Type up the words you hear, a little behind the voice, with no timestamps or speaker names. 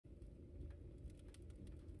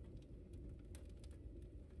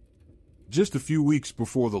Just a few weeks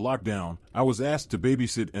before the lockdown, I was asked to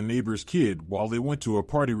babysit a neighbor's kid while they went to a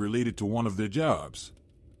party related to one of their jobs.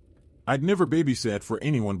 I'd never babysat for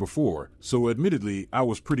anyone before, so admittedly I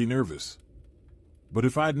was pretty nervous. But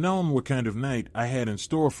if I'd known what kind of night I had in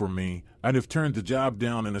store for me, I'd have turned the job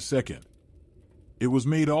down in a second. It was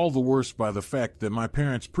made all the worse by the fact that my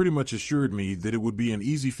parents pretty much assured me that it would be an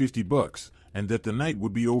easy $50 and that the night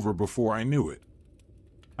would be over before I knew it.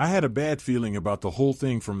 I had a bad feeling about the whole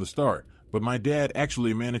thing from the start, but my dad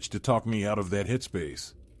actually managed to talk me out of that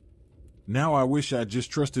headspace. Now I wish I'd just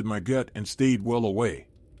trusted my gut and stayed well away.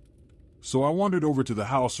 So I wandered over to the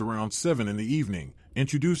house around 7 in the evening,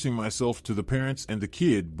 introducing myself to the parents and the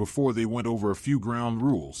kid before they went over a few ground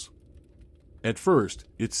rules. At first,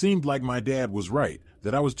 it seemed like my dad was right,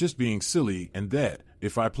 that I was just being silly and that,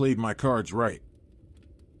 if I played my cards right,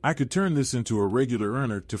 I could turn this into a regular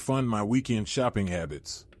earner to fund my weekend shopping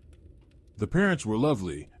habits. The parents were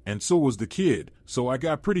lovely, and so was the kid, so I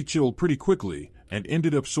got pretty chilled pretty quickly, and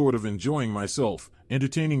ended up sort of enjoying myself,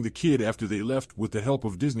 entertaining the kid after they left with the help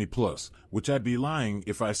of Disney Plus, which I'd be lying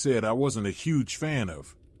if I said I wasn't a huge fan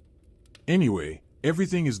of. Anyway,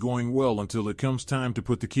 everything is going well until it comes time to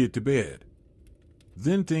put the kid to bed.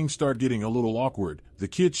 Then things start getting a little awkward, the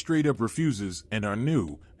kid straight up refuses, and our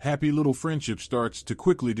new, happy little friendship starts to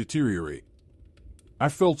quickly deteriorate. I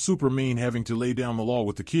felt super mean having to lay down the law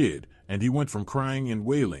with the kid, and he went from crying and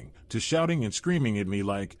wailing to shouting and screaming at me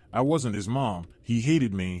like I wasn't his mom, he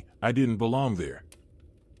hated me, I didn't belong there.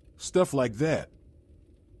 Stuff like that.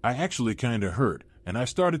 I actually kinda hurt, and I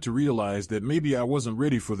started to realize that maybe I wasn't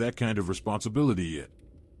ready for that kind of responsibility yet.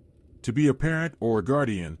 To be a parent or a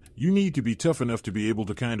guardian, you need to be tough enough to be able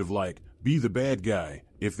to kind of be the bad guy,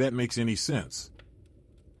 if that makes any sense.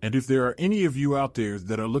 And if there are any of you out there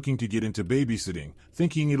that are looking to get into babysitting,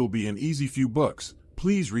 thinking it'll be an easy few bucks,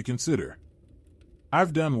 please reconsider.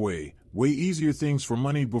 I've done way easier things for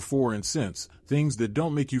money before and since, things that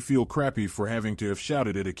don't make you feel crappy for having to have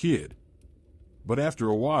shouted at a kid. But after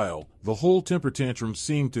a while, the whole temper tantrum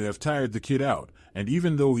seemed to have tired the kid out, and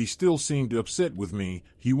even though he still seemed upset with me,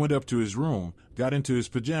 he went up to his room, got into his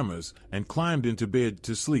pajamas, and climbed into bed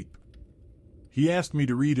to sleep. He asked me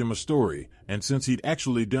to read him a story, and since he'd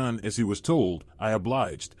actually done as he was told, I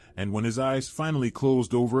obliged, and when his eyes finally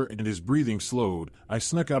closed over and his breathing slowed, I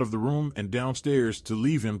snuck out of the room and downstairs to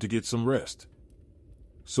leave him to get some rest.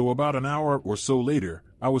 So about an hour or so later,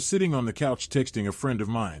 I was sitting on the couch texting a friend of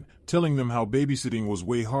mine, telling them how babysitting was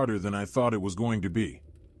way harder than I thought it was going to be.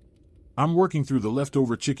 I'm working through the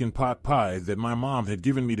leftover chicken pot pie that my mom had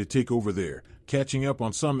given me to take over there, catching up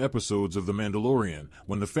on some episodes of The Mandalorian,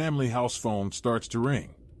 when the family house phone starts to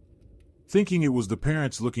ring. Thinking it was the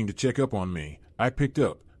parents looking to check up on me, I picked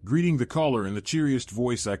up, greeting the caller in the cheeriest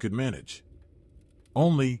voice I could manage.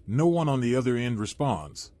 Only, no one on the other end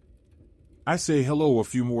responds. I say hello a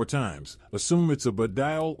few more times, assume it's a bad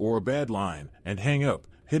dial or a bad line, and hang up,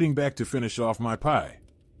 heading back to finish off my pie.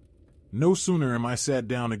 No sooner am I sat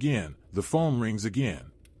down again, the phone rings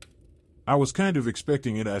again. I was kind of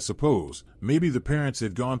expecting it, I suppose. Maybe the parents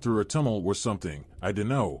had gone through a tumult or something, I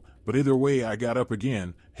dunno, but either way I got up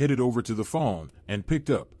again, headed over to the phone, and picked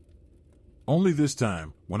up. Only this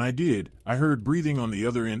time, when I did, I heard breathing on the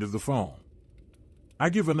other end of the phone. I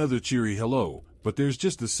give another cheery hello, but there's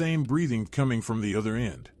just the same breathing coming from the other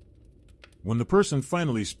end. When the person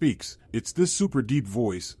finally speaks, it's this super deep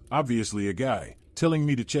voice, obviously a guy, telling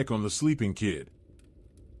me to check on the sleeping kid.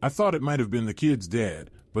 I thought it might have been the kid's dad,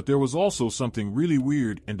 but there was also something really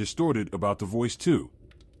weird and distorted about the voice too.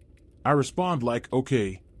 I respond like,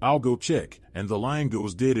 okay, I'll go check, and the line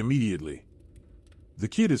goes dead immediately. The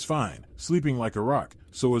kid is fine, sleeping like a rock,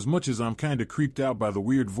 so as much as I'm kinda creeped out by the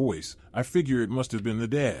weird voice, I figure it must have been the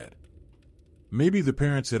dad. Maybe the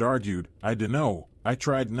parents had argued, I dunno, I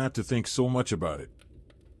tried not to think so much about it.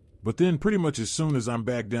 But then pretty much as soon as I'm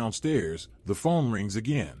back downstairs, the phone rings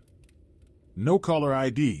again. No caller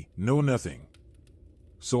ID, no nothing.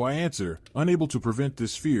 So I answer, unable to prevent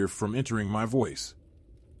this fear from entering my voice.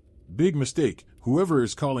 Big mistake, whoever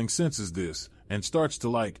is calling senses this, and starts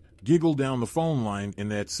to giggle down the phone line in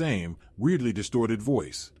that same, weirdly distorted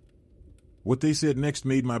voice. What they said next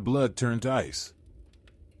made my blood turn to ice.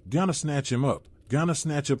 Gonna snatch him up, gonna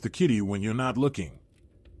snatch up the kitty when you're not looking.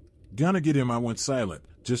 Gonna get him. I went silent,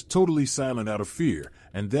 just totally silent out of fear,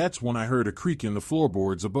 and that's when I heard a creak in the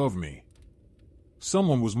floorboards above me.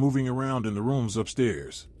 Someone was moving around in the rooms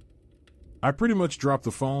upstairs. I pretty much drop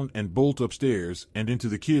the phone and bolt upstairs and into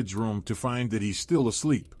the kid's room to find that he's still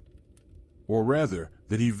asleep. Or rather,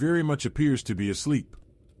 that he very much appears to be asleep.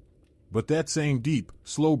 But that same deep,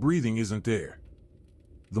 slow breathing isn't there.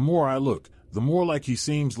 The more I look, the more like he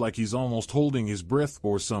seems like he's almost holding his breath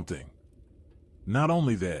or something. Not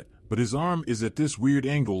only that, but his arm is at this weird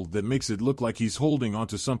angle that makes it look like he's holding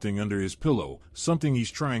onto something under his pillow, something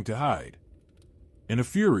he's trying to hide. In a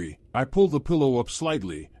fury, I pull the pillow up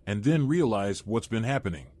slightly and then realize what's been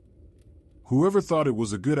happening. Whoever thought it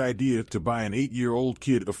was a good idea to buy an 8-year-old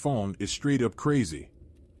kid a phone is straight up crazy.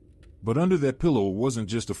 But under that pillow wasn't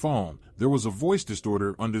just a phone, there was a voice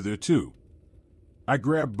distorter under there too. I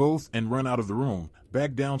grab both and run out of the room,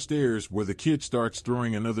 back downstairs where the kid starts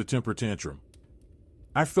throwing another temper tantrum.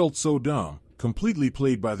 I felt so dumb, completely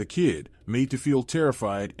played by the kid, made to feel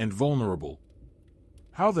terrified and vulnerable.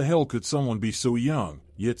 How the hell could someone be so young,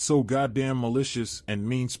 yet so goddamn malicious and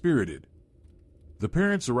mean-spirited? The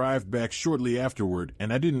parents arrived back shortly afterward,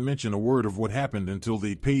 and I didn't mention a word of what happened until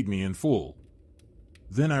they paid me in full.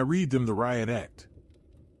 Then I read them the riot act.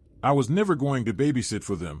 I was never going to babysit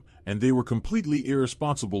for them, and they were completely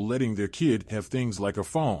irresponsible letting their kid have things like a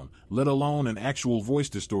phone, let alone an actual voice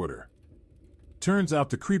distorter. Turns out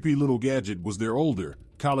the creepy little gadget was their older,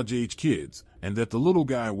 college-age kids, and that the little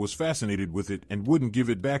guy was fascinated with it and wouldn't give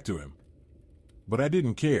it back to him. But I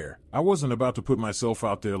didn't care. I wasn't about to put myself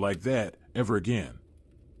out there like that, ever again.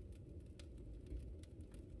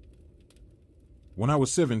 When I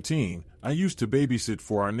was 17, I used to babysit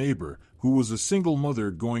for our neighbor, who was a single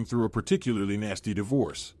mother going through a particularly nasty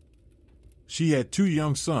divorce. She had 2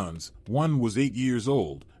 young sons, one was 8 years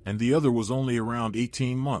old, and the other was only around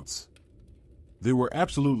 18 months. They were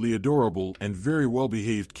absolutely adorable and very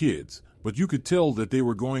well-behaved kids, but you could tell that they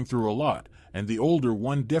were going through a lot, and the older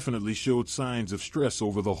one definitely showed signs of stress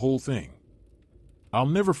over the whole thing. I'll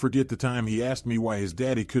never forget the time he asked me why his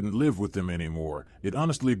daddy couldn't live with them anymore. It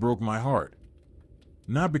honestly broke my heart.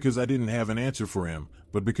 Not because I didn't have an answer for him,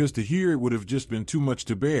 but because to hear it would have just been too much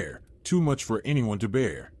to bear, too much for anyone to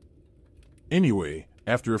bear. Anyway,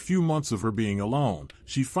 after a few months of her being alone,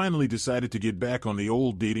 she finally decided to get back on the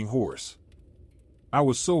old dating horse. I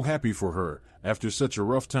was so happy for her. After such a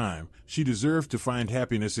rough time, she deserved to find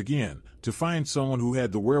happiness again, to find someone who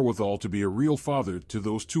had the wherewithal to be a real father to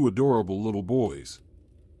those 2 adorable little boys.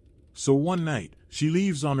 So one night, she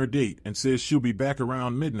leaves on her date and says she'll be back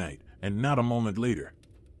around midnight, and not a moment later.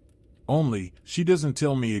 Only, she doesn't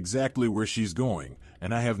tell me exactly where she's going,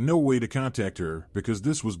 and I have no way to contact her because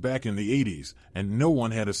this was back in the 80s, and no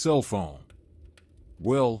one had a cell phone.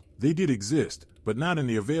 Well, they did exist, but not in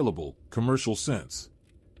the available, commercial sense.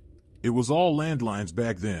 It was all landlines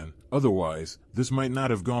back then, otherwise, this might not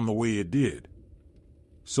have gone the way it did.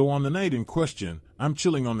 So on the night in question, I'm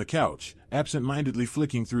chilling on the couch, absent-mindedly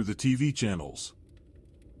flicking through the TV channels.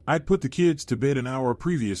 I'd put the kids to bed an hour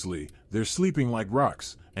previously, they're sleeping like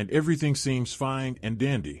rocks, and everything seems fine and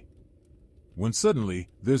dandy. When suddenly,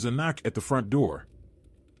 there's a knock at the front door.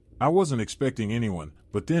 I wasn't expecting anyone,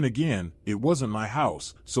 but then again, it wasn't my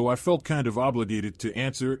house, so I felt kind of obligated to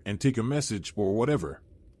answer and take a message or whatever.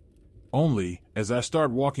 Only, as I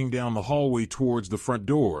start walking down the hallway towards the front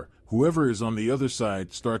door, whoever is on the other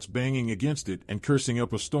side starts banging against it and cursing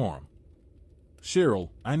up a storm. "Cheryl,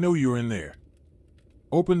 I know you're in there.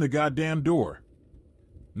 Open the goddamn door."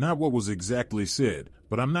 Not what was exactly said,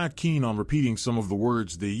 but I'm not keen on repeating some of the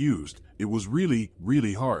words they used. It was really,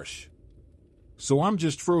 really harsh. So I'm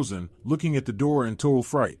just frozen, looking at the door in total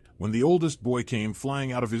fright, when the oldest boy came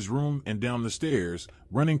flying out of his room and down the stairs,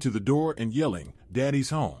 running to the door and yelling, "Daddy's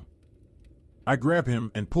home." I grab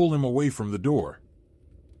him and pull him away from the door.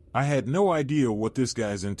 I had no idea what this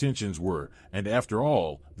guy's intentions were, and after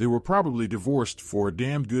all, they were probably divorced for a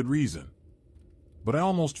damn good reason. But I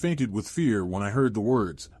almost fainted with fear when I heard the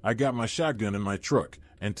words, "I got my shotgun in my truck,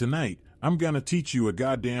 and tonight, I'm gonna teach you a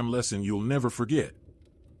goddamn lesson you'll never forget."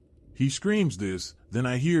 He screams this, then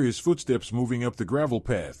I hear his footsteps moving up the gravel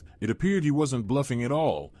path. It appeared he wasn't bluffing at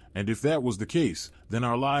all, and if that was the case, then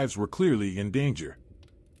our lives were clearly in danger.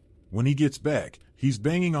 When he gets back, he's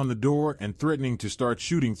banging on the door and threatening to start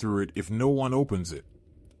shooting through it if no one opens it.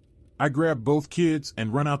 I grab both kids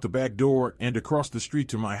and run out the back door and across the street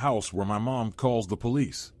to my house where my mom calls the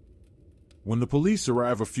police. When the police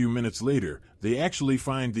arrive a few minutes later, they actually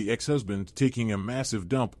find the ex-husband taking a massive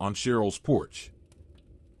dump on Cheryl's porch.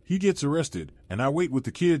 He gets arrested, and I wait with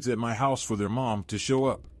the kids at my house for their mom to show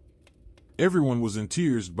up. Everyone was in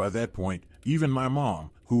tears by that point, even my mom,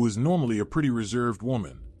 who is normally a pretty reserved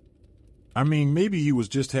woman. I mean, maybe he was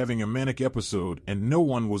just having a manic episode and no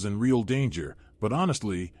one was in real danger, but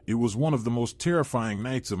honestly, it was one of the most terrifying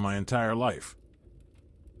nights of my entire life.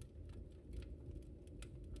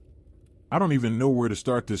 I don't even know where to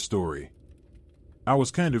start this story. I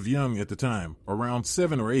was kind of young at the time, around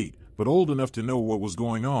 7 or 8, but old enough to know what was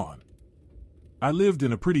going on. I lived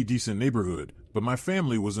in a pretty decent neighborhood, but my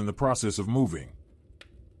family was in the process of moving.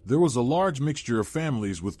 There was a large mixture of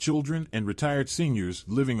families with children and retired seniors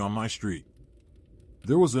living on my street.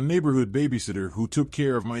 There was a neighborhood babysitter who took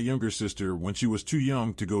care of my younger sister when she was too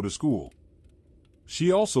young to go to school.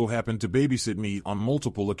 She also happened to babysit me on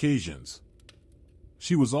multiple occasions.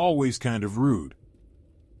 She was always kind of rude.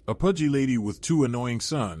 A pudgy lady with 2 annoying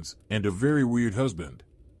sons and a very weird husband.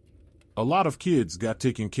 A lot of kids got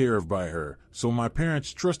taken care of by her, so my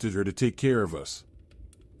parents trusted her to take care of us.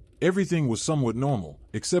 Everything was somewhat normal,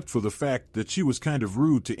 except for the fact that she was kind of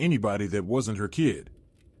rude to anybody that wasn't her kid.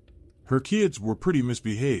 Her kids were pretty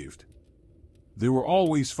misbehaved. They were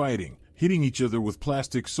always fighting, hitting each other with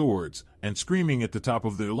plastic swords, and screaming at the top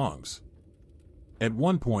of their lungs. At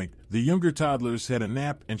one point, the younger toddlers had a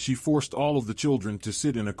nap and she forced all of the children to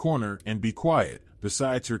sit in a corner and be quiet,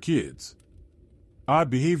 besides her kids.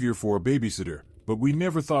 Odd behavior for a babysitter, but we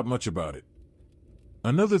never thought much about it.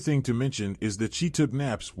 Another thing to mention is that she took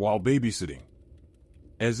naps while babysitting.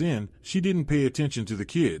 As in, she didn't pay attention to the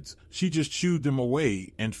kids, she just shooed them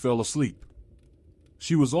away and fell asleep.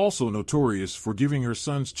 She was also notorious for giving her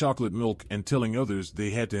sons chocolate milk and telling others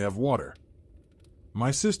they had to have water. My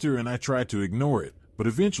sister and I tried to ignore it, but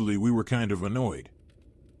eventually we were kind of annoyed.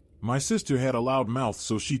 My sister had a loud mouth,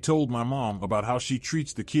 so she told my mom about how she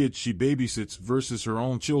treats the kids she babysits versus her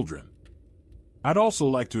own children. I'd also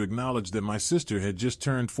like to acknowledge that my sister had just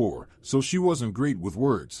turned 4, so she wasn't great with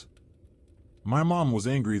words. My mom was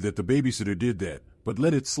angry that the babysitter did that, but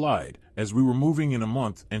let it slide, as we were moving in a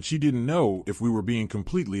month and she didn't know if we were being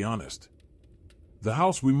completely honest. The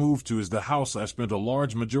house we moved to is the house I spent a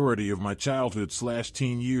large majority of my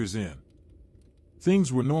childhood/teen years in.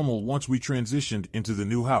 Things were normal once we transitioned into the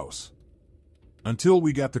new house. Until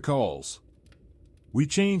we got the calls. We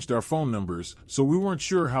changed our phone numbers, so we weren't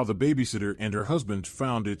sure how the babysitter and her husband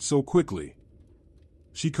found it so quickly.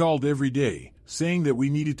 She called every day, saying that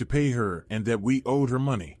we needed to pay her and that we owed her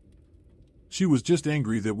money. She was just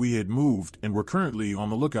angry that we had moved and were currently on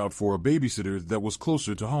the lookout for a babysitter that was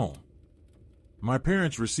closer to home. My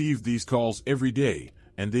parents received these calls every day,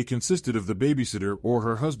 and they consisted of the babysitter or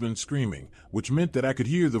her husband screaming, which meant that I could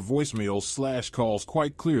hear the voicemails/calls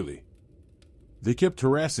quite clearly. They kept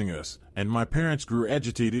harassing us, and my parents grew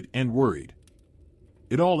agitated and worried.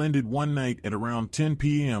 It all ended one night at around 10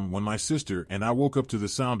 p.m. when my sister and I woke up to the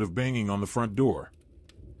sound of banging on the front door.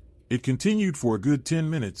 It continued for a good 10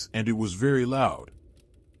 minutes and it was very loud.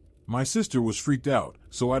 My sister was freaked out,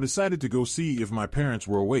 so I decided to go see if my parents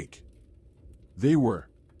were awake. They were.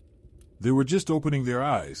 They were just opening their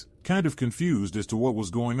eyes, kind of confused as to what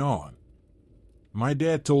was going on. My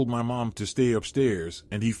dad told my mom to stay upstairs,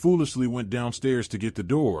 and he foolishly went downstairs to get the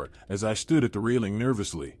door as I stood at the railing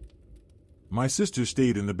nervously. My sister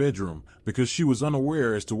stayed in the bedroom because she was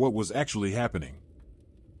unaware as to what was actually happening.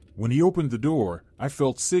 When he opened the door, I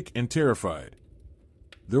felt sick and terrified.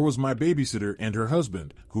 There was my babysitter and her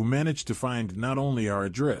husband, who managed to find not only our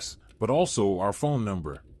address, but also our phone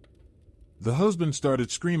number. The husband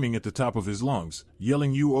started screaming at the top of his lungs,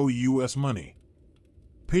 yelling, "You owe US money.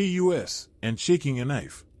 Pay US," and shaking a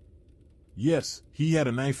knife. Yes, he had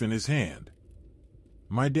a knife in his hand.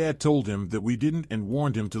 My dad told him that we didn't and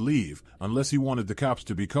warned him to leave unless he wanted the cops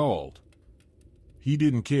to be called. He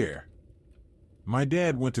didn't care. My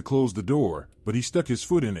dad went to close the door, but he stuck his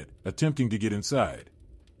foot in it, attempting to get inside.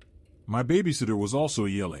 My babysitter was also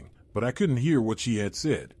yelling, but I couldn't hear what she had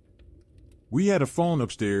said. We had a phone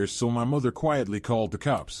upstairs, so my mother quietly called the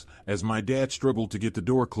cops, as my dad struggled to get the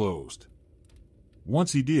door closed.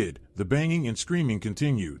 Once he did, the banging and screaming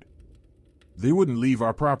continued. They wouldn't leave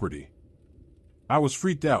our property. I was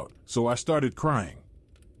freaked out, so I started crying.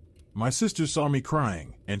 My sister saw me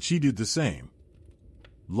crying, and she did the same.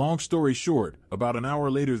 Long story short, about an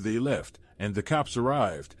hour later they left, and the cops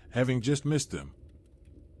arrived, having just missed them.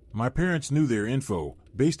 My parents knew their info,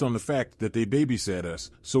 based on the fact that they babysat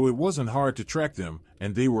us, so it wasn't hard to track them,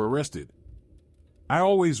 and they were arrested. I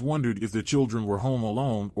always wondered if the children were home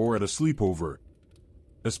alone or at a sleepover,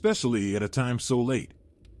 especially at a time so late.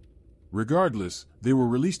 Regardless, they were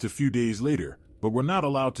released a few days later, but were not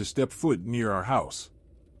allowed to step foot near our house.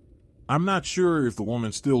 I'm not sure if the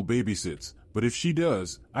woman still babysits, but if she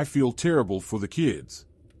does, I feel terrible for the kids.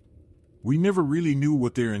 We never really knew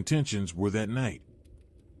what their intentions were that night.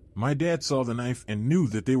 My dad saw the knife and knew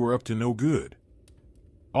that they were up to no good.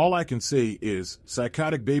 All I can say is,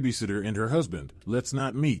 psychotic babysitter and her husband, let's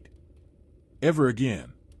not meet ever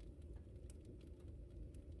again.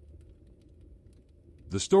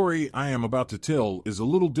 The story I am about to tell is a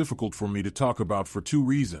little difficult for me to talk about for two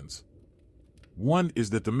reasons. One is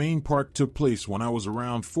that the main part took place when I was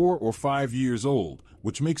around 4 or 5 years old,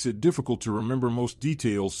 which makes it difficult to remember most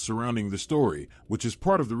details surrounding the story, which is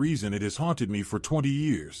part of the reason it has haunted me for 20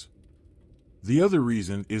 years. The other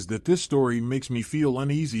reason is that this story makes me feel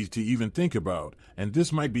uneasy to even think about, and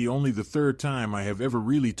this might be only the third time I have ever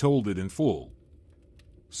really told it in full.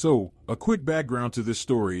 So, a quick background to this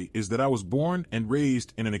story is that I was born and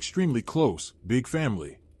raised in an extremely close, big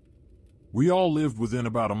family. We all lived within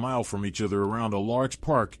about a mile from each other around a large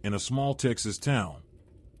park in a small Texas town.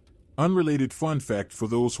 Unrelated fun fact for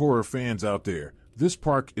those horror fans out there, this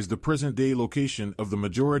park is the present-day location of the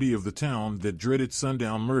majority of the town that dreaded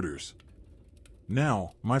sundown murders.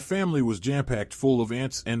 Now, my family was jam-packed full of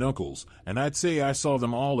aunts and uncles, and I'd say I saw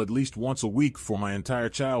them all at least once a week for my entire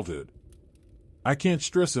childhood. I can't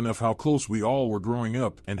stress enough how close we all were growing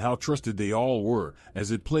up and how trusted they all were,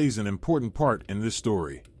 as it plays an important part in this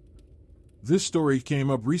story. This story came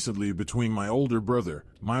up recently between my older brother,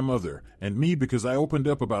 my mother, and me because I opened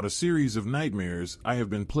up about a series of nightmares I have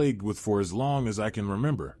been plagued with for as long as I can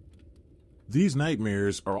remember. These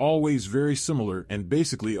nightmares are always very similar and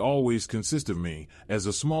basically always consist of me, as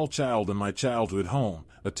a small child in my childhood home,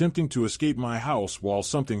 attempting to escape my house while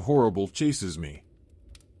something horrible chases me.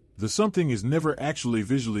 The something is never actually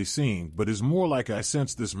visually seen, but is more like I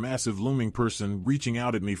sense this massive looming person reaching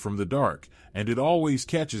out at me from the dark, and it always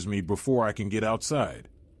catches me before I can get outside.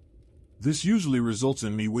 This usually results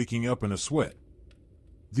in me waking up in a sweat.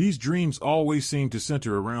 These dreams always seem to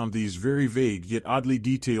center around these very vague yet oddly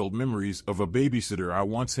detailed memories of a babysitter I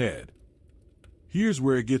once had. Here's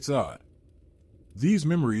where it gets odd. These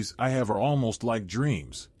memories I have are almost like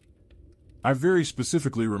dreams. I very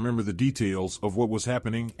specifically remember the details of what was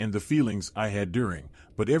happening and the feelings I had during,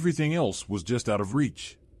 but everything else was just out of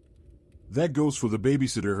reach. That goes for the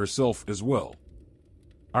babysitter herself as well.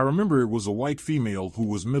 I remember it was a white female who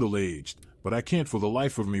was middle-aged, but I can't for the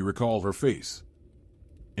life of me recall her face.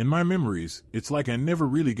 In my memories, it's like I never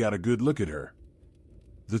really got a good look at her.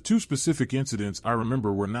 The two specific incidents I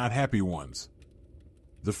remember were not happy ones.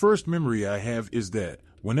 The first memory I have is that,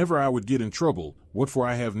 whenever I would get in trouble, what for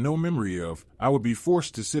I have no memory of, I would be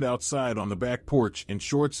forced to sit outside on the back porch in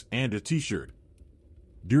shorts and a t-shirt.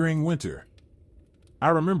 During winter. I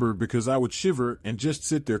remember because I would shiver and just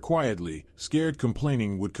sit there quietly, scared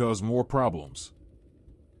complaining would cause more problems.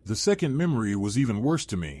 The second memory was even worse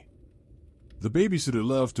to me. The babysitter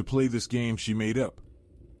loved to play this game she made up.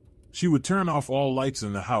 She would turn off all lights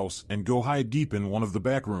in the house and go hide deep in one of the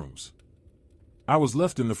back rooms. I was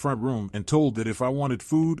left in the front room and told that if I wanted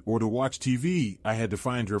food or to watch TV, I had to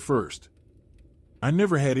find her first. I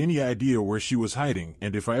never had any idea where she was hiding,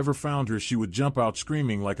 and if I ever found her, she would jump out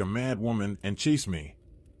screaming like a mad woman and chase me.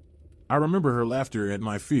 I remember her laughter at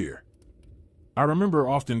my fear. I remember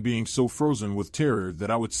often being so frozen with terror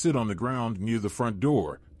that I would sit on the ground near the front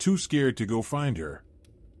door, too scared to go find her.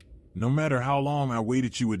 No matter how long I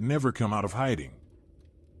waited, she would never come out of hiding.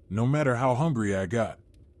 No matter how hungry I got.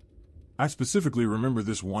 I specifically remember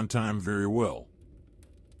this one time very well.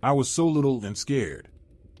 I was so little and scared.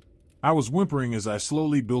 I was whimpering as I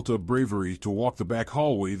slowly built up bravery to walk the back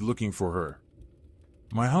hallway looking for her.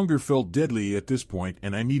 My hunger felt deadly at this point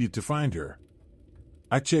and I needed to find her.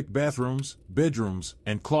 I checked bathrooms, bedrooms,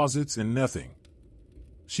 and closets and nothing.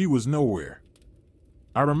 She was nowhere.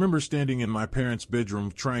 I remember standing in my parents'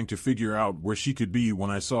 bedroom trying to figure out where she could be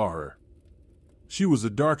when I saw her. She was a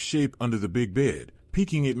dark shape under the big bed,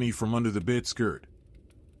 peeking at me from under the bed skirt.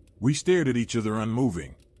 We stared at each other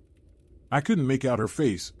unmoving. I couldn't make out her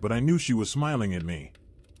face, but I knew she was smiling at me.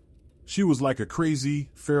 She was like a crazy,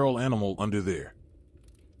 feral animal under there.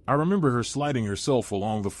 I remember her sliding herself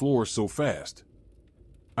along the floor so fast.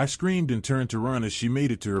 I screamed and turned to run as she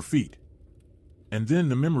made it to her feet. And then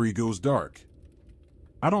the memory goes dark.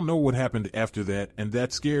 I don't know what happened after that, and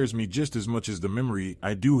that scares me just as much as the memory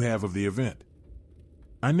I do have of the event.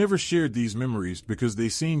 I never shared these memories because they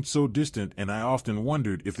seemed so distant and I often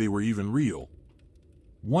wondered if they were even real.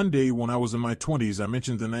 One day when I was in my 20s, I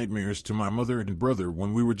mentioned the nightmares to my mother and brother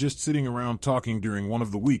when we were just sitting around talking during one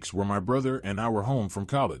of the weeks where my brother and I were home from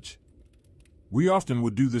college. We often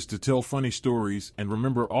would do this to tell funny stories and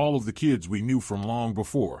remember all of the kids we knew from long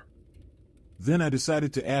before. Then I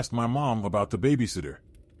decided to ask my mom about the babysitter.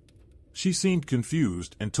 She seemed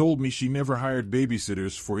confused and told me she never hired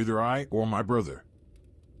babysitters for either I or my brother.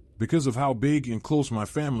 Because of how big and close my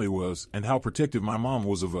family was and how protective my mom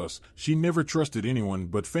was of us, she never trusted anyone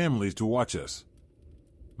but family to watch us.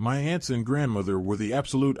 My aunts and grandmother were the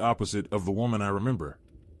absolute opposite of the woman I remember.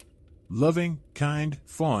 Loving, kind,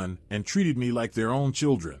 fun, and treated me like their own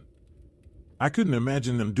children. I couldn't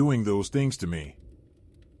imagine them doing those things to me.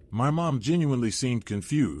 My mom genuinely seemed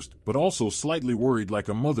confused, but also slightly worried like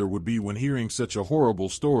a mother would be when hearing such a horrible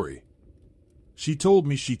story. She told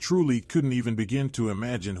me she truly couldn't even begin to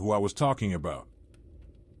imagine who I was talking about.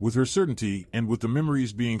 With her certainty, and with the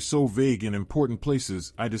memories being so vague in important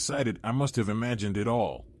places, I decided I must have imagined it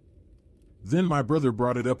all. Then my brother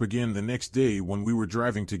brought it up again the next day when we were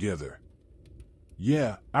driving together.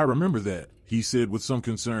 "Yeah, I remember that," he said with some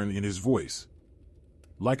concern in his voice.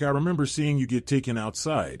 "Like I remember seeing you get taken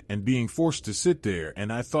outside and being forced to sit there,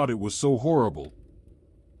 and I thought it was so horrible.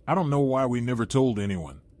 I don't know why we never told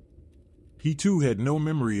anyone." He too had no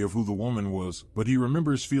memory of who the woman was, but he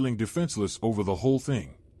remembers feeling defenseless over the whole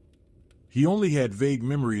thing. He only had vague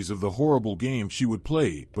memories of the horrible game she would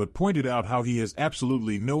play, but pointed out how he has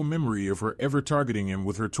absolutely no memory of her ever targeting him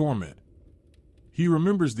with her torment. He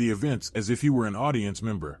remembers the events as if he were an audience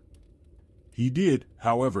member. He did,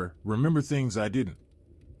 however, remember things I didn't.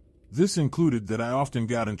 This included that I often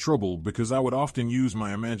got in trouble because I would often use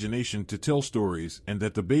my imagination to tell stories, and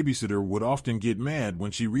that the babysitter would often get mad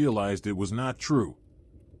when she realized it was not true.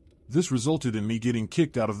 This resulted in me getting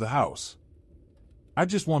kicked out of the house. I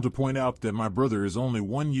just want to point out that my brother is only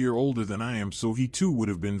 1 year older than I am, so he too would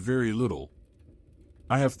have been very little.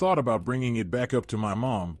 I have thought about bringing it back up to my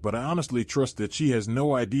mom, but I honestly trust that she has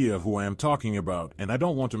no idea who I am talking about, and I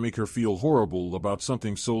don't want to make her feel horrible about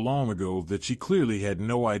something so long ago that she clearly had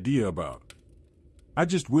no idea about. I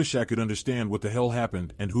just wish I could understand what the hell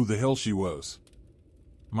happened and who the hell she was.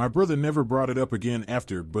 My brother never brought it up again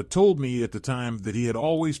after, but told me at the time that he had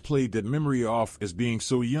always played that memory off as being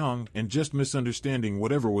so young and just misunderstanding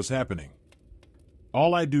whatever was happening.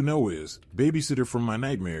 All I do know is, babysitter from my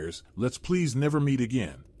nightmares, let's please never meet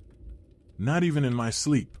again. Not even in my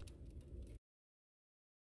sleep.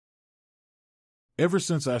 Ever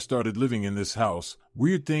since I started living in this house,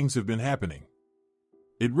 weird things have been happening.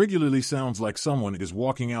 It regularly sounds like someone is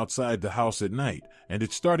walking outside the house at night, and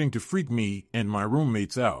it's starting to freak me and my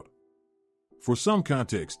roommates out. For some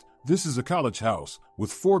context, this is a college house,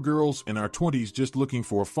 with 4 girls in our 20s just looking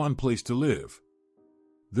for a fun place to live.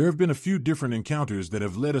 There have been a few different encounters that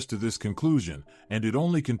have led us to this conclusion, and it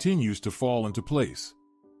only continues to fall into place.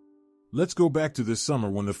 Let's go back to this summer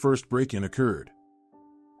when the first break-in occurred.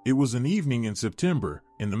 It was an evening in September,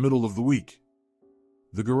 in the middle of the week.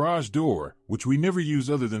 The garage door, which we never use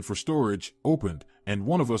other than for storage, opened, and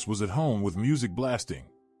one of us was at home with music blasting.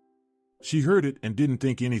 She heard it and didn't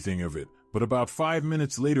think anything of it, but about 5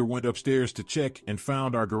 minutes later went upstairs to check and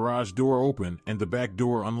found our garage door open and the back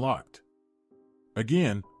door unlocked.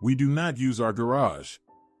 Again, we do not use our garage.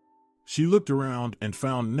 She looked around and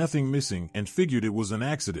found nothing missing and figured it was an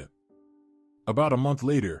accident. About a month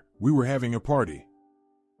later, we were having a party.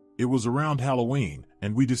 It was around Halloween,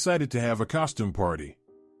 and we decided to have a costume party.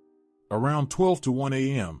 Around 12 to 1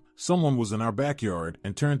 a.m., someone was in our backyard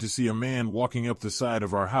and turned to see a man walking up the side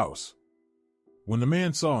of our house. When the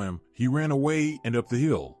man saw him, he ran away and up the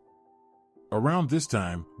hill. Around this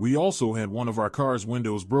time, we also had one of our car's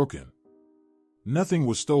windows broken. Nothing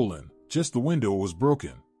was stolen, just the window was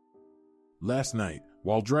broken. Last night,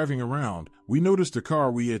 while driving around, we noticed a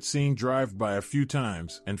car we had seen drive by a few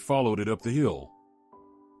times and followed it up the hill.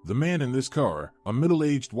 The man in this car, a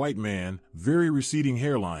middle-aged white man, very receding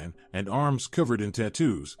hairline, and arms covered in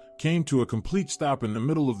tattoos, came to a complete stop in the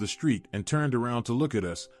middle of the street and turned around to look at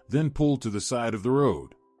us, then pulled to the side of the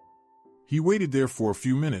road. He waited there for a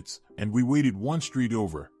few minutes, and we waited one street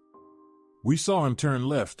over. We saw him turn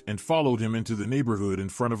left and followed him into the neighborhood in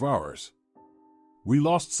front of ours. We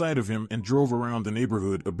lost sight of him and drove around the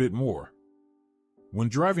neighborhood a bit more. When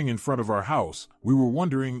driving in front of our house, we were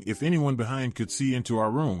wondering if anyone behind could see into our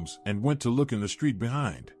rooms and went to look in the street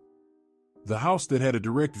behind. The house that had a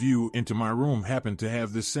direct view into my room happened to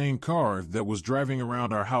have this same car that was driving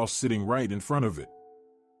around our house sitting right in front of it.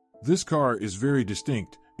 This car is very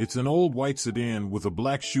distinct. It's an old white sedan with a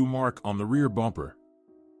black shoe mark on the rear bumper.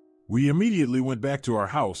 We immediately went back to our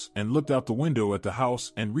house and looked out the window at the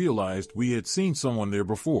house and realized we had seen someone there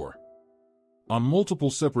before. On multiple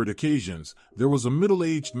separate occasions, there was a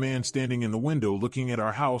middle-aged man standing in the window looking at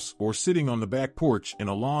our house or sitting on the back porch in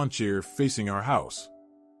a lawn chair facing our house.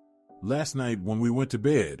 Last night when we went to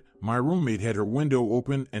bed, my roommate had her window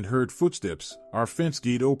open and heard footsteps, our fence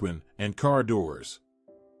gate open, and car doors.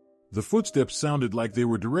 The footsteps sounded like they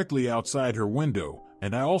were directly outside her window,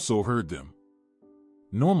 and I also heard them.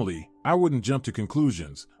 Normally, I wouldn't jump to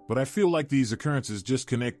conclusions, but I feel like these occurrences just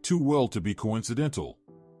connect too well to be coincidental.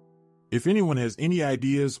 If anyone has any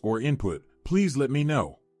ideas or input, please let me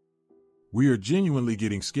know. We are genuinely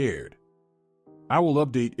getting scared. I will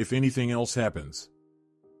update if anything else happens.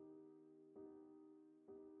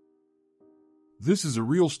 This is a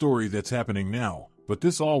real story that's happening now, but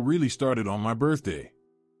this all really started on my birthday.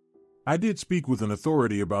 I did speak with an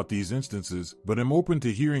authority about these instances, but am open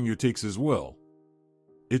to hearing your takes as well.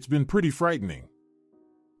 It's been pretty frightening.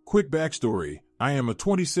 Quick backstory, I am a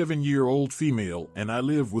 27-year-old female and I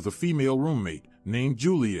live with a female roommate named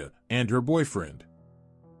Julia and her boyfriend.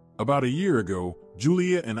 About a year ago,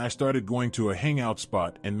 Julia and I started going to a hangout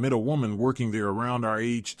spot and met a woman working there around our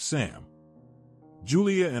age, Sam.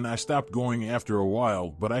 Julia and I stopped going after a while,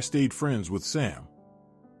 but I stayed friends with Sam.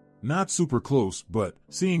 Not super close, but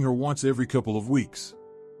seeing her once every couple of weeks.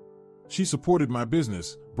 She supported my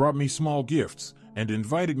business, brought me small gifts, and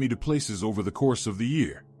invited me to places over the course of the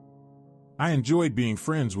year. I enjoyed being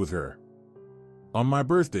friends with her. On my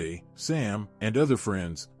birthday, Sam and other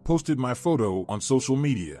friends posted my photo on social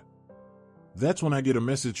media. That's when I get a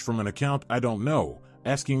message from an account I don't know,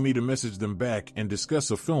 asking me to message them back and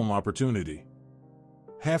discuss a film opportunity.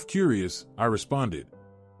 Half curious, I responded.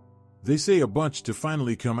 They say a bunch to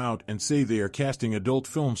finally come out and say they are casting adult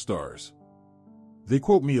film stars. They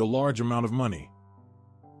quote me a large amount of money.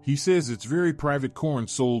 He says it's very private corn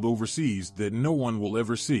sold overseas that no one will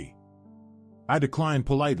ever see. I declined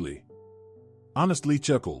politely. Honestly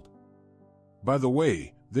chuckled. By the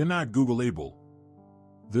way, they're not Googleable.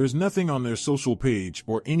 There's nothing on their social page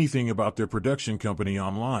or anything about their production company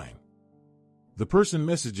online. The person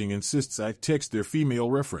messaging insists I text their female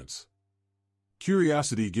reference.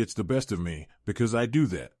 Curiosity gets the best of me, because I do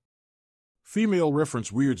that. Female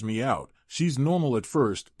reference weirds me out. She's normal at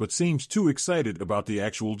first, but seems too excited about the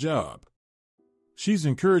actual job. She's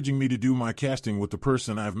encouraging me to do my casting with the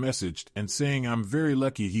person I've messaged and saying I'm very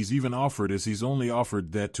lucky he's even offered, as he's only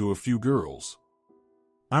offered that to a few girls.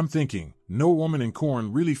 I'm thinking, no woman in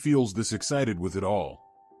corn really feels this excited with it all.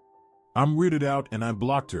 I'm weirded out and I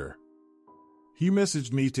blocked her. He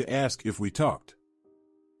messaged me to ask if we talked.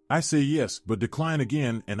 I say yes, but decline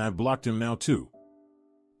again, and I blocked him now too.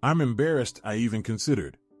 I'm embarrassed I even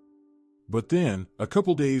considered. But then, a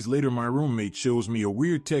couple days later, my roommate shows me a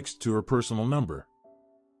weird text to her personal number.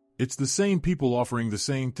 It's the same people offering the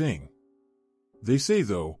same thing. They say,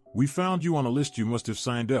 though, we found you on a list, you must have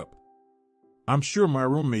signed up. I'm sure my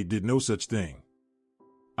roommate did no such thing.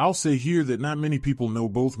 I'll say here that not many people know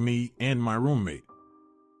both me and my roommate.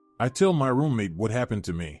 I tell my roommate what happened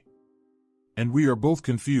to me. And we are both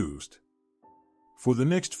confused. For the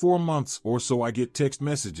next 4 months or so I get text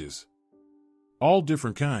messages. All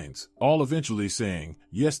different kinds, all eventually saying,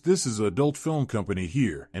 yes, this is an adult film company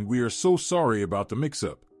here and we are so sorry about the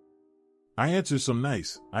mix-up. I answer some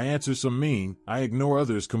nice, I answer some mean, I ignore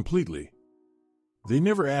others completely. They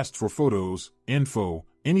never asked for photos, info,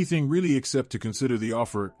 anything really except to consider the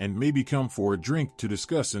offer and maybe come for a drink to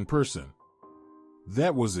discuss in person.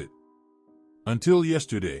 That was it. Until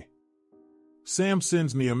yesterday. Sam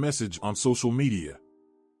sends me a message on social media.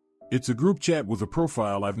 It's a group chat with a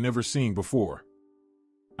profile I've never seen before.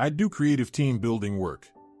 I do creative team building work.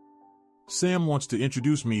 Sam wants to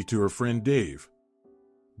introduce me to her friend Dave.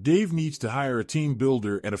 Dave needs to hire a team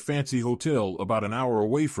builder at a fancy hotel about an hour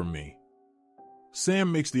away from me.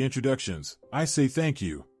 Sam makes the introductions, I say thank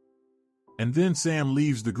you. And then Sam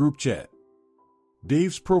leaves the group chat.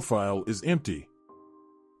 Dave's profile is empty.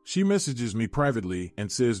 She messages me privately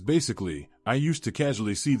and says basically, I used to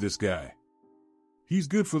casually see this guy. He's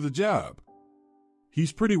good for the job.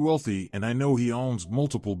 He's pretty wealthy and I know he owns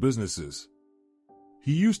multiple businesses.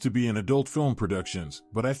 He used to be in adult film productions,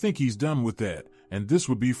 but I think he's done with that, and this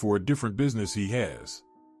would be for a different business he has.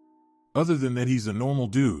 Other than that, he's a normal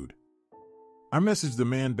dude. I message the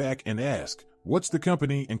man back and ask, what's the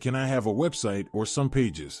company and can I have a website or some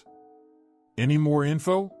pages? Any more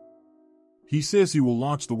info? He says he will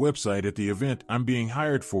launch the website at the event I'm being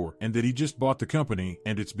hired for and that he just bought the company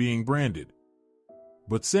and it's being branded.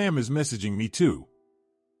 But Sam is messaging me too.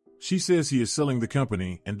 She says he is selling the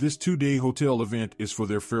company and this 2-day hotel event is for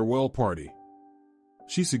their farewell party.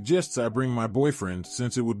 She suggests I bring my boyfriend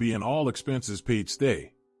since it would be an all-expenses-paid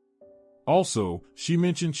stay. Also, she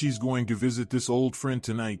mentioned she's going to visit this old friend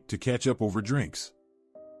tonight to catch up over drinks.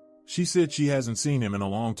 She said she hasn't seen him in a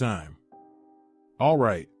long time. All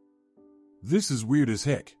right. This is weird as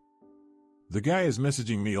heck. The guy is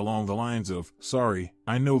messaging me along the lines of, sorry,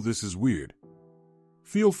 I know this is weird.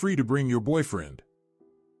 Feel free to bring your boyfriend.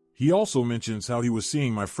 He also mentions how he was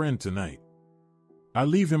seeing my friend tonight. I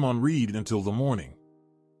leave him on read until the morning.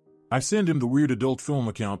 I send him the weird adult film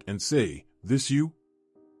account and say, this you?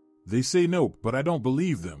 They say nope, but I don't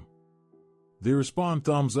believe them. They respond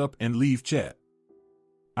thumbs up and leave chat.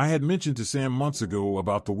 I had mentioned to Sam months ago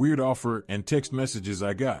about the weird offer and text messages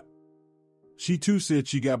I got. She too said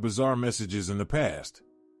she got bizarre messages in the past.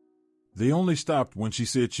 They only stopped when she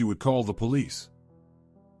said she would call the police.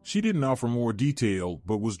 She didn't offer more detail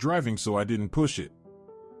but was driving, so I didn't push it.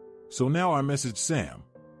 So now I messaged Sam.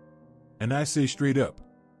 And I say straight up,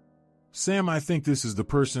 "Sam, I think this is the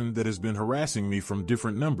person that has been harassing me from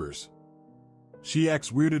different numbers." She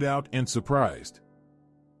acts weirded out and surprised.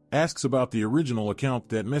 Asks about the original account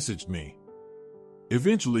that messaged me.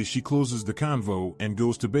 Eventually she closes the convo and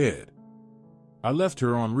goes to bed. I left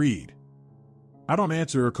her on read. I don't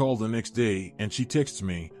answer her call the next day and she texts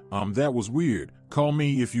me, "That was weird. Call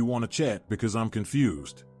me if you want to chat because I'm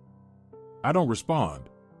confused." I don't respond.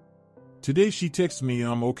 Today she texts me,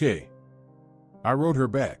 "I'm okay." I wrote her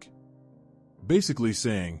back, basically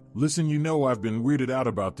saying, "Listen, you know I've been weirded out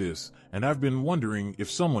about this, and I've been wondering if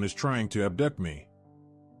someone is trying to abduct me.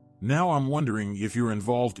 Now I'm wondering if you're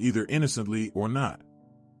involved either innocently or not.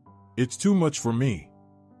 It's too much for me."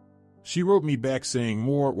 She wrote me back saying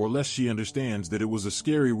more or less she understands that it was a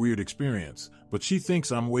scary, weird experience, but she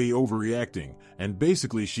thinks I'm way overreacting, and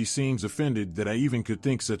basically she seems offended that I even could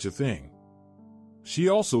think such a thing. She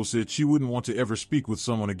also said she wouldn't want to ever speak with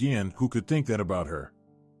someone again who could think that about her.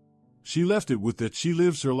 She left it with that she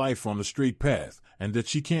lives her life on the straight path, and that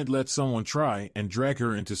she can't let someone try and drag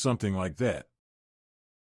her into something like that.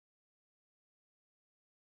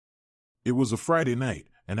 It was a Friday night,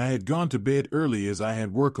 and I had gone to bed early as I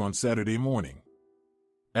had work on Saturday morning.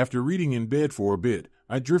 After reading in bed for a bit,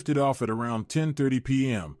 I drifted off at around 10:30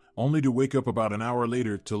 p.m., only to wake up about an hour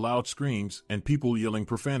later to loud screams and people yelling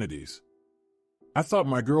profanities. I thought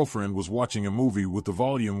my girlfriend was watching a movie with the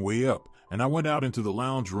volume way up, and I went out into the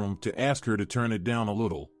lounge room to ask her to turn it down a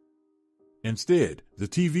little. Instead, the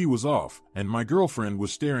TV was off, and my girlfriend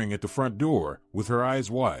was staring at the front door, with her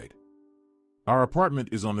eyes wide. Our apartment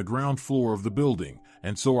is on the ground floor of the building,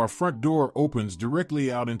 and so our front door opens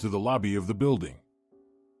directly out into the lobby of the building.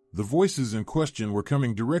 The voices in question were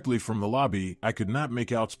coming directly from the lobby. I could not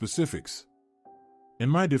make out specifics. In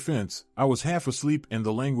my defense, I was half asleep, and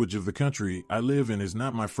the language of the country I live in is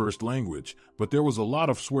not my first language, but there was a lot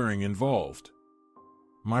of swearing involved.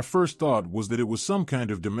 My first thought was that it was some kind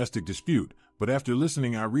of domestic dispute, but after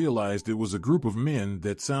listening I realized it was a group of men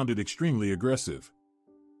that sounded extremely aggressive.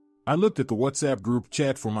 I looked at the WhatsApp group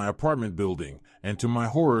chat for my apartment building, and to my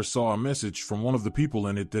horror saw a message from one of the people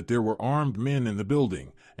in it that there were armed men in the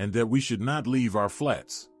building, and that we should not leave our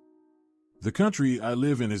flats. The country I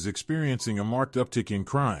live in is experiencing a marked uptick in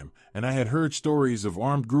crime, and I had heard stories of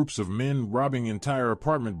armed groups of men robbing entire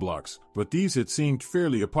apartment blocks, but these had seemed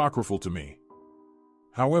fairly apocryphal to me.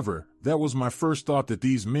 However, that was my first thought, that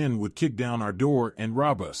these men would kick down our door and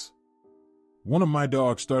rob us. One of my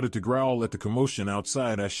dogs started to growl at the commotion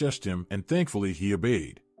outside. I shushed him, and thankfully he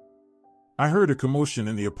obeyed. I heard a commotion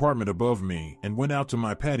in the apartment above me and went out to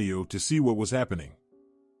my patio to see what was happening.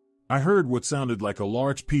 I heard what sounded like a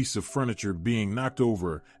large piece of furniture being knocked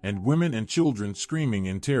over and women and children screaming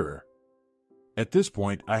in terror. At this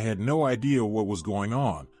point, I had no idea what was going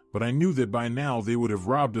on, but I knew that by now they would have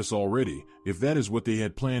robbed us already, if that is what they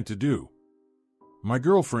had planned to do. My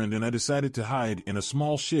girlfriend and I decided to hide in a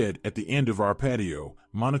small shed at the end of our patio,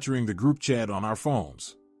 monitoring the group chat on our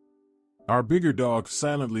phones. Our bigger dog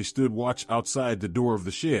silently stood watch outside the door of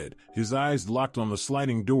the shed, his eyes locked on the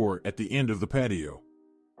sliding door at the end of the patio.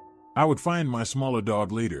 I would find my smaller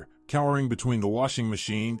dog later, cowering between the washing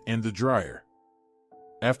machine and the dryer.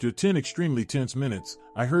 After 10 extremely tense minutes,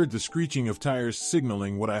 I heard the screeching of tires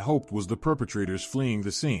signaling what I hoped was the perpetrators fleeing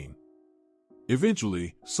the scene.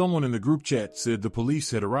 Eventually, someone in the group chat said the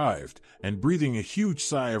police had arrived, and breathing a huge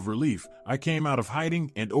sigh of relief, I came out of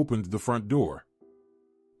hiding and opened the front door.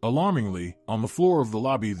 Alarmingly, on the floor of the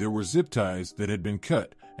lobby there were zip ties that had been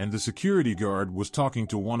cut, and the security guard was talking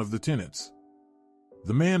to one of the tenants.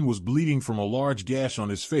 The man was bleeding from a large gash on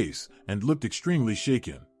his face and looked extremely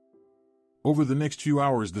shaken. Over the next few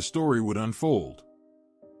hours the story would unfold.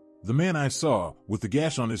 The man I saw, with the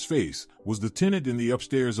gash on his face, was the tenant in the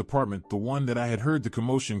upstairs apartment, the one that I had heard the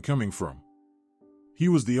commotion coming from. He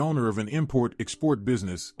was the owner of an import-export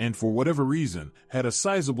business and, for whatever reason, had a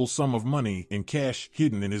sizable sum of money in cash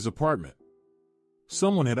hidden in his apartment.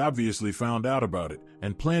 Someone had obviously found out about it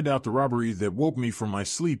and planned out the robbery that woke me from my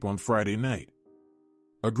sleep on Friday night.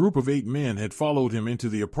 A group of 8 men had followed him into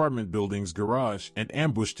the apartment building's garage and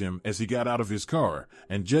ambushed him as he got out of his car,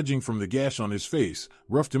 and judging from the gash on his face,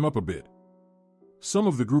 roughed him up a bit. Some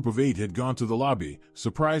of the group of 8 had gone to the lobby,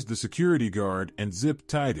 surprised the security guard, and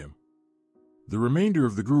zip-tied him. The remainder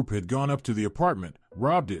of the group had gone up to the apartment,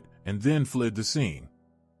 robbed it, and then fled the scene.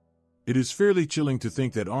 It is fairly chilling to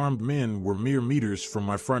think that armed men were mere meters from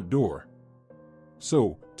my front door.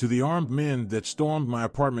 So, to the armed men that stormed my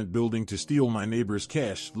apartment building to steal my neighbor's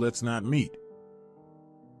cash, let's not meet.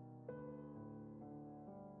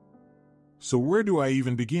 So where do I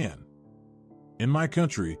even begin? In my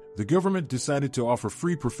country, the government decided to offer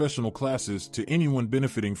free professional classes to anyone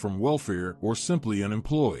benefiting from welfare or simply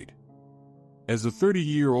unemployed. As a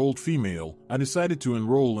 30-year-old female, I decided to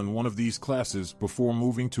enroll in one of these classes before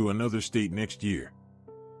moving to another state next year.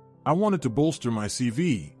 I wanted to bolster my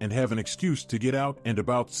CV and have an excuse to get out and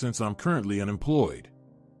about since I'm currently unemployed.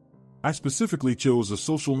 I specifically chose a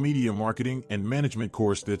social media marketing and management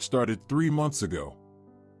course that started 3 months ago.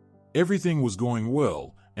 Everything was going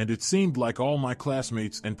well, and it seemed like all my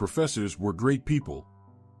classmates and professors were great people.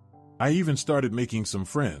 I even started making some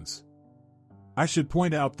friends. I should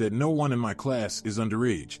point out that no one in my class is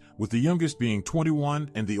underage, with the youngest being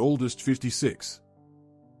 21 and the oldest 56.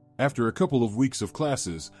 After a couple of weeks of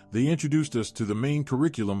classes, they introduced us to the main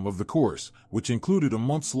curriculum of the course, which included a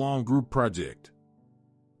months-long group project.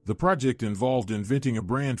 The project involved inventing a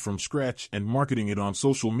brand from scratch and marketing it on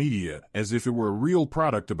social media as if it were a real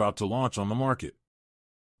product about to launch on the market.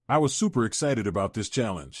 I was super excited about this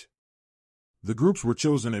challenge. The groups were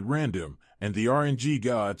chosen at random, and the RNG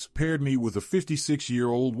gods paired me with a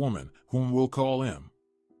 56-year-old woman, whom we'll call M.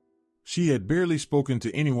 She had barely spoken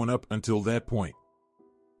to anyone up until that point.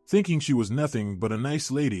 Thinking she was nothing but a nice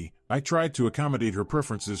lady, I tried to accommodate her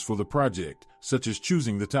preferences for the project, such as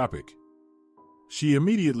choosing the topic. She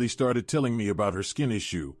immediately started telling me about her skin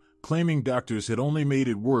issue, claiming doctors had only made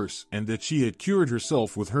it worse and that she had cured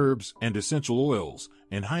herself with herbs and essential oils.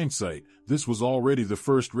 In hindsight, this was already the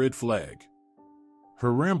first red flag.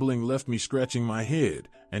 Her rambling left me scratching my head,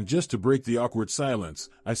 and just to break the awkward silence,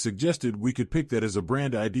 I suggested we could pick that as a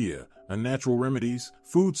brand idea, a natural remedies,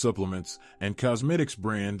 food supplements, and cosmetics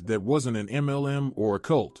brand that wasn't an MLM or a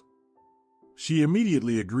cult. She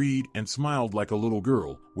immediately agreed and smiled like a little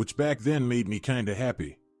girl, which back then made me kinda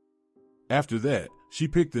happy. After that, she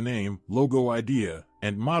picked the name, logo idea,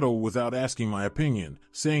 and motto without asking my opinion,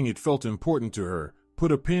 saying it felt important to her,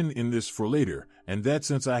 put a pin in this for later, and that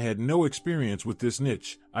since I had no experience with this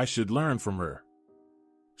niche, I should learn from her.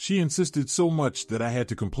 She insisted so much that I had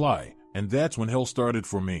to comply, and that's when hell started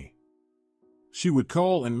for me. She would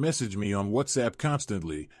call and message me on WhatsApp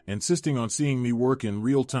constantly, insisting on seeing me work in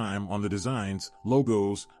real time on the designs,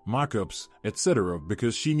 logos, mock-ups, etc.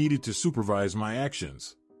 because she needed to supervise my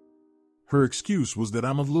actions. Her excuse was that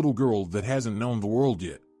I'm a little girl that hasn't known the world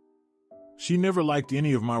yet. She never liked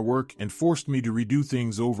any of my work and forced me to redo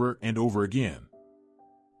things over and over again.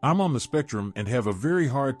 I'm on the spectrum and have a very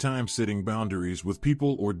hard time setting boundaries with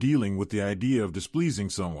people or dealing with the idea of displeasing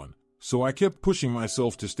someone. So I kept pushing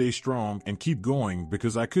myself to stay strong and keep going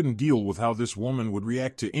because I couldn't deal with how this woman would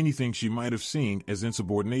react to anything she might have seen as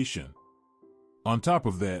insubordination. On top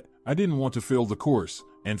of that, I didn't want to fail the course,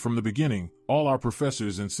 and from the beginning, all our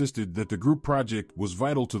professors insisted that the group project was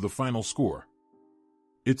vital to the final score.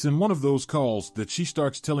 It's in one of those calls that she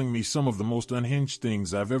starts telling me some of the most unhinged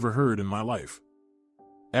things I've ever heard in my life.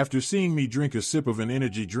 After seeing me drink a sip of an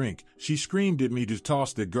energy drink, she screamed at me to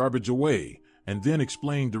toss that garbage away, and then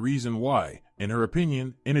explained the reason why. In her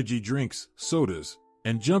opinion, energy drinks, sodas,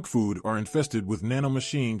 and junk food are infested with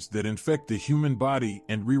nanomachines that infect the human body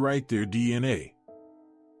and rewrite their DNA.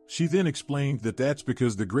 She then explained that that's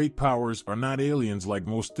because the great powers are not aliens like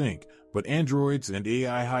most think, but androids and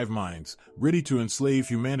AI hive minds, ready to enslave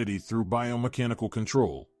humanity through biomechanical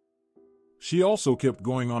control. She also kept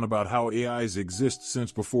going on about how AIs exist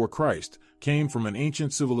since before Christ, came from an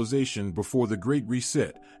ancient civilization before the Great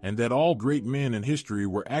Reset, and that all great men in history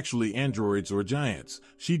were actually androids or giants.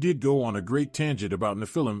 She did go on a great tangent about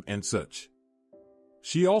Nephilim and such.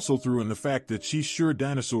 She also threw in the fact that she's sure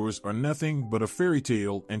dinosaurs are nothing but a fairy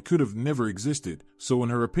tale and could have never existed, so in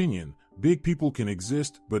her opinion, big people can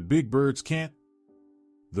exist but big birds can't.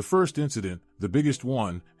 The first incident, the biggest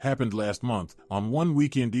one, happened last month, on one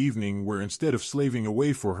weekend evening where instead of slaving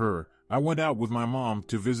away for her, I went out with my mom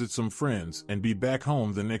to visit some friends and be back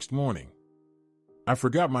home the next morning. I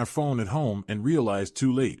forgot my phone at home and realized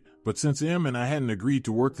too late, but since Em and I hadn't agreed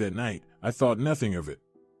to work that night, I thought nothing of it.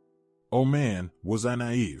 Oh man, was I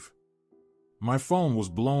naive. My phone was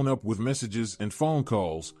blown up with messages and phone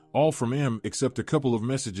calls, all from him except a couple of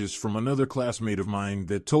messages from another classmate of mine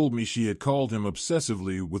that told me she had called him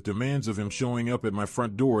obsessively with demands of him showing up at my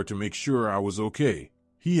front door to make sure I was okay.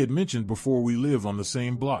 He had mentioned before we live on the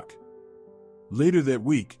same block. Later that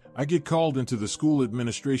week, I get called into the school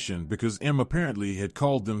administration because M apparently had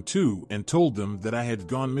called them too and told them that I had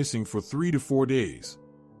gone missing for 3 to 4 days.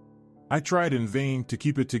 I tried in vain to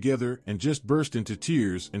keep it together and just burst into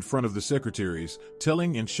tears in front of the secretaries,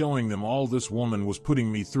 telling and showing them all this woman was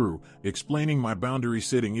putting me through, explaining my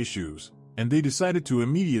boundary-setting issues, and they decided to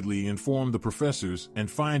immediately inform the professors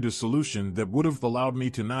and find a solution that would have allowed me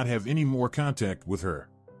to not have any more contact with her.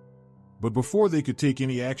 But before they could take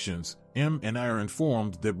any actions, M and I are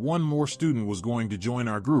informed that one more student was going to join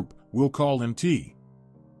our group. We'll call him T.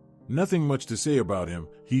 Nothing much to say about him,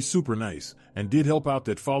 he's super nice, and did help out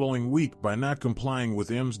that following week by not complying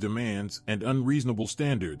with M's demands and unreasonable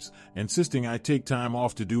standards, insisting I take time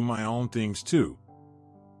off to do my own things too.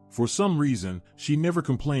 For some reason, she never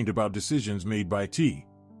complained about decisions made by T.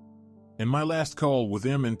 In my last call with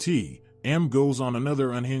M and T, M goes on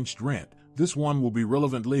another unhinged rant. This one will be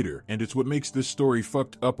relevant later, and it's what makes this story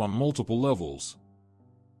fucked up on multiple levels.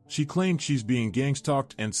 She claimed she's being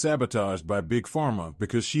gang-stalked and sabotaged by Big Pharma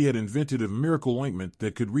because she had invented a miracle ointment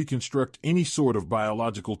that could reconstruct any sort of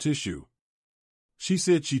biological tissue. She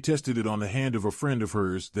said she tested it on the hand of a friend of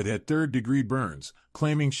hers that had third-degree burns,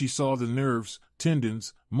 claiming she saw the nerves,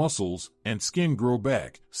 tendons, muscles, and skin grow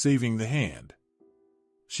back, saving the hand.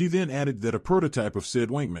 She then added that a prototype of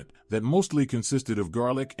said ointment, that mostly consisted of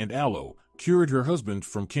garlic and aloe, cured her husband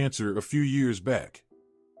from cancer a few years back.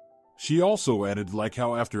 She also added like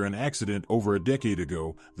how after an accident over a decade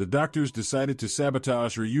ago, the doctors decided to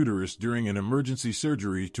sabotage her uterus during an emergency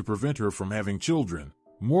surgery to prevent her from having children.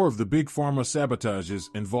 More of the Big Pharma sabotages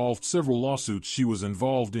involved several lawsuits she was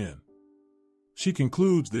involved in. She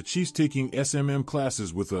concludes that she's taking SMM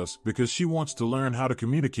classes with us because she wants to learn how to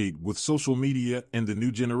communicate with social media and the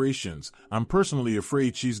new generations. I'm personally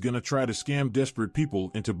afraid she's gonna try to scam desperate people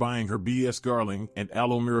into buying her BS Garling and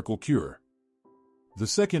Aloe Miracle Cure. The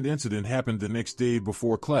second incident happened the next day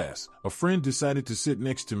before class. A friend decided to sit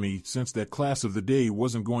next to me since that class of the day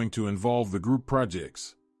wasn't going to involve the group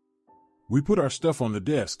projects. We put our stuff on the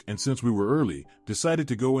desk and since we were early, decided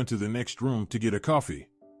to go into the next room to get a coffee.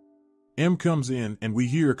 M comes in and we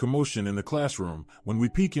hear a commotion in the classroom. When we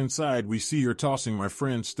peek inside, we see her tossing my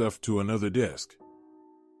friend's stuff to another desk.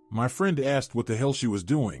 My friend asked what the hell she was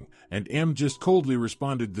doing, and M just coldly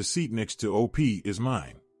responded, "The seat next to OP is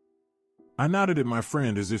mine." I nodded at my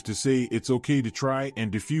friend as if to say it's okay to try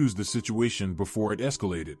and defuse the situation before it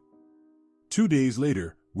escalated. 2 days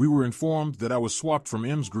later, we were informed that I was swapped from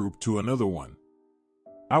M's group to another one.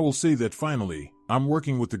 I will say that finally, I'm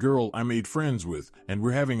working with the girl I made friends with, and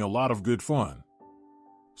we're having a lot of good fun.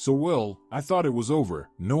 So well, I thought it was over,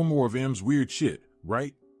 no more of M's weird shit,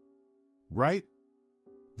 right? Right?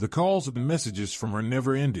 The calls and messages from her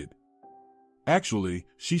never ended. Actually,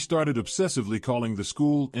 she started obsessively calling the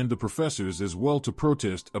school and the professors as well to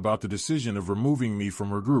protest about the decision of removing me from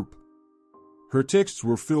her group. Her texts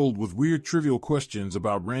were filled with weird trivial questions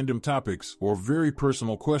about random topics or very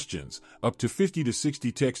personal questions, up to 50 to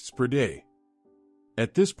 60 texts per day.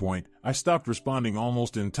 At this point, I stopped responding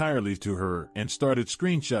almost entirely to her and started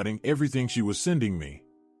screenshotting everything she was sending me.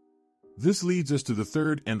 This leads us to the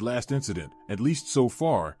third and last incident, at least so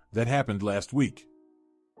far, that happened last week.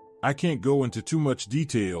 I can't go into too much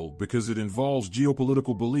detail because it involves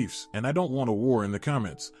geopolitical beliefs and I don't want a war in the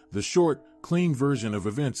comments. The short, clean version of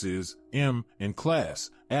events is, M, in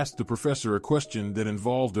class, asked the professor a question that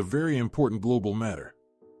involved a very important global matter.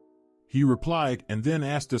 He replied and then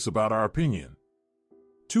asked us about our opinion.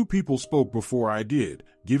 2 people spoke before I did,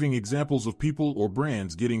 giving examples of people or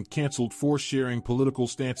brands getting canceled for sharing political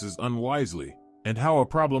stances unwisely, and how a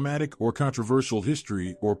problematic or controversial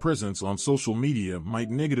history or presence on social media might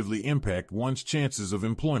negatively impact one's chances of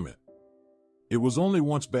employment. It was only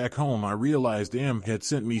once back home I realized M had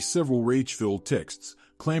sent me several rage-filled texts,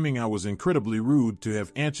 claiming I was incredibly rude to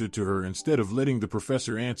have answered to her instead of letting the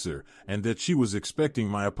professor answer, and that she was expecting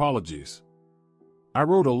my apologies. I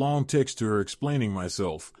wrote a long text to her explaining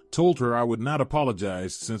myself, told her I would not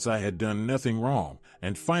apologize since I had done nothing wrong,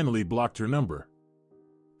 and finally blocked her number.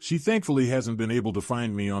 She thankfully hasn't been able to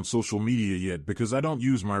find me on social media yet because I don't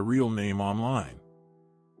use my real name online.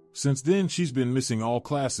 Since then she's been missing all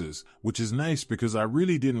classes, which is nice because I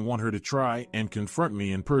really didn't want her to try and confront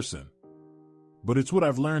me in person. But it's what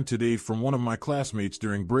I've learned today from one of my classmates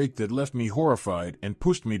during break that left me horrified and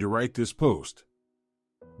pushed me to write this post.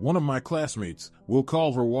 One of my classmates, we'll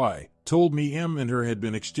call her Y, told me M and her had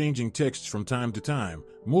been exchanging texts from time to time,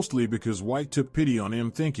 mostly because Y took pity on M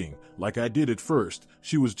thinking, like I did at first,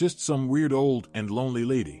 she was just some weird old and lonely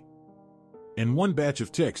lady. In one batch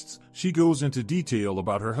of texts, she goes into detail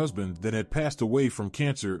about her husband that had passed away from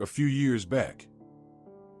cancer a few years back.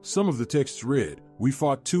 Some of the texts read, "We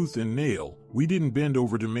fought tooth and nail, we didn't bend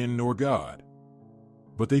over to men nor God.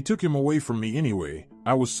 But they took him away from me anyway,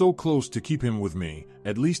 I was so close to keep him with me,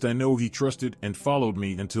 at least I know he trusted and followed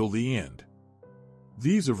me until the end."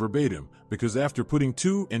 These are verbatim, because after putting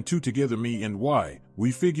 2 and 2 together, me and Y,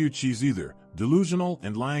 we figured she's either delusional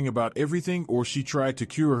and lying about everything or she tried to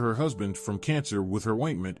cure her husband from cancer with her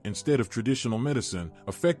ointment instead of traditional medicine,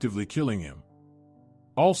 effectively killing him.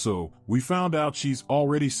 Also, we found out she's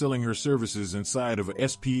already selling her services inside of a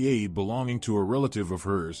SPA belonging to a relative of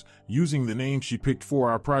hers, using the name she picked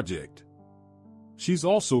for our project. She's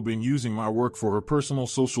also been using my work for her personal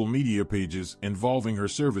social media pages involving her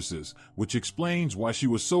services, which explains why she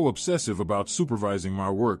was so obsessive about supervising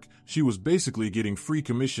my work. She was basically getting free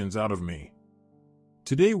commissions out of me.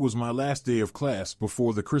 Today was my last day of class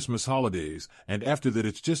before the Christmas holidays, and after that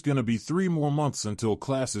it's just gonna be 3 more months until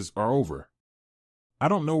classes are over. I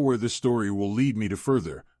don't know where this story will lead me to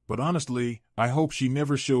further, but honestly, I hope she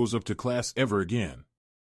never shows up to class ever again.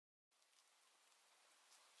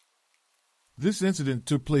 This incident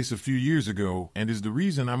took place a few years ago and is the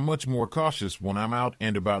reason I'm much more cautious when I'm out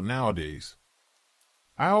and about nowadays.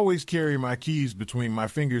 I always carry my keys between my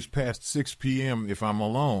fingers past 6 p.m. if I'm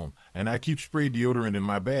alone, and I keep spray deodorant in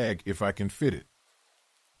my bag if I can fit it.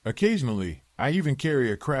 Occasionally, I even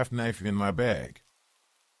carry a craft knife in my bag.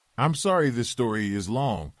 I'm sorry this story is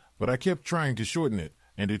long, but I kept trying to shorten it,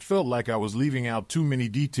 and it felt like I was leaving out too many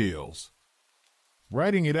details.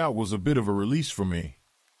 Writing it out was a bit of a release for me.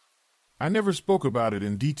 I never spoke about it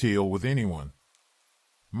in detail with anyone.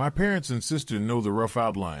 My parents and sister know the rough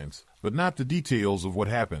outlines, but not the details of what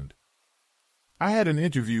happened. I had an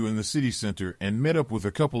interview in the city center and met up with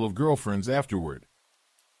a couple of girlfriends afterward.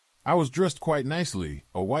 I was dressed quite nicely,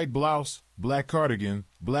 a white blouse, black cardigan,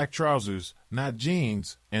 black trousers, not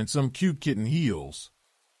jeans, and some cute kitten heels.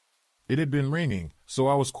 It had been raining, so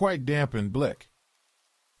I was quite damp and black.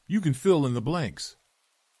 You can fill in the blanks.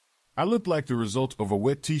 I looked like the result of a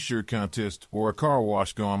wet t-shirt contest or a car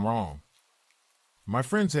wash gone wrong. My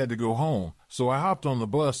friends had to go home, so I hopped on the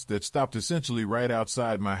bus that stopped essentially right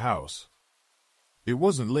outside my house. It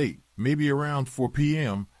wasn't late, maybe around 4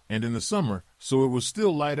 p.m., and in the summer, so it was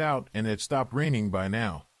still light out and had stopped raining by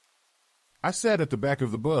now. I sat at the back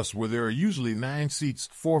of the bus where there are usually 9 seats,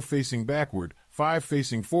 4 facing backward, 5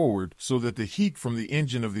 facing forward, so that the heat from the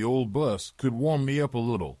engine of the old bus could warm me up a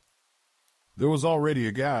little. There was already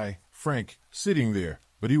a guy, Frank, sitting there,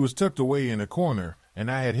 but he was tucked away in a corner,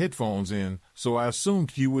 and I had headphones in, so I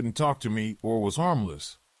assumed he wouldn't talk to me or was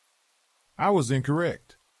harmless. I was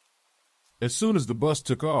incorrect. As soon as the bus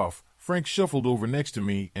took off, Frank shuffled over next to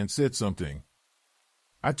me and said something.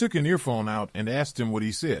 I took an earphone out and asked him what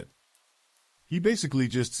he said. He basically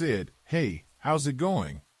just said, "Hey, how's it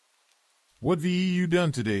going? What VE you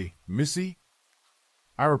done today, Missy?"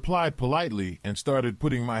 I replied politely and started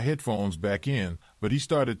putting my headphones back in, but he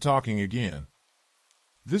started talking again.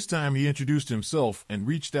 This time he introduced himself and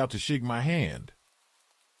reached out to shake my hand.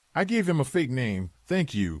 I gave him a fake name,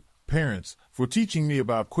 thank you, parents, for teaching me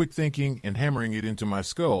about quick thinking and hammering it into my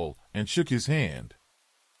skull, and shook his hand.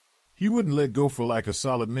 He wouldn't let go for like a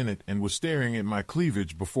solid minute and was staring at my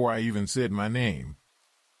cleavage before I even said my name.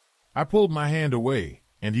 I pulled my hand away,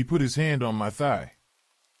 and he put his hand on my thigh.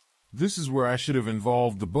 This is where I should have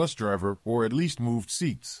involved the bus driver or at least moved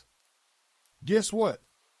seats. Guess what?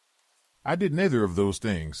 I did neither of those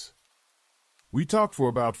things. We talked for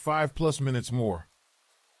about 5+ minutes more.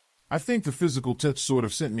 I think the physical touch sort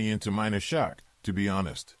of sent me into minor shock, to be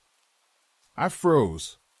honest. I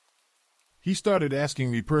froze. He started asking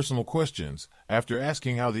me personal questions, after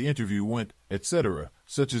asking how the interview went, etc.,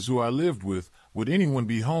 such as who I lived with, would anyone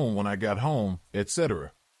be home when I got home,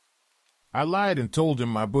 etc. I lied and told him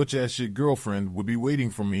my butch-ass shit girlfriend would be waiting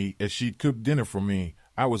for me as she'd cook dinner for me.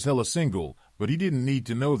 I was hella single, but he didn't need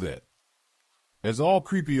to know that. As all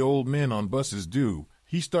creepy old men on buses do,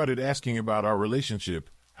 he started asking about our relationship.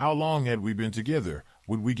 How long had we been together?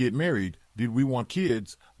 Would we get married? Did we want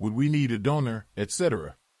kids? Would we need a donor?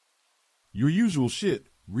 Etc. Your usual shit,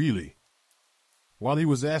 really. While he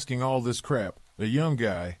was asking all this crap, a young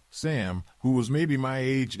guy, Sam, who was maybe my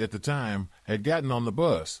age at the time, had gotten on the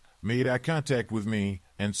bus, made eye contact with me,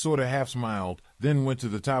 and sorta half smiled, then went to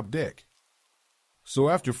the top deck. So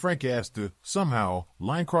after Frank asked the, somehow,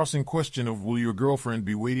 line-crossing question of will your girlfriend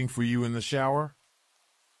be waiting for you in the shower?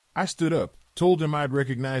 I stood up, told him I'd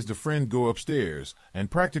recognized a friend go upstairs,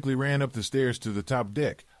 and practically ran up the stairs to the top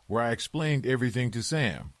deck, where I explained everything to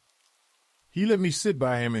Sam. He let me sit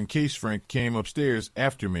by him in case Frank came upstairs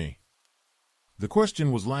after me. The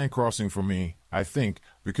question was line-crossing for me, I think,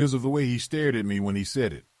 because of the way he stared at me when he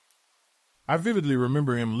said it. I vividly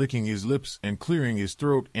remember him licking his lips and clearing his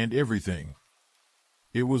throat and everything.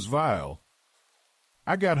 It was vile.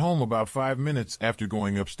 I got home about 5 minutes after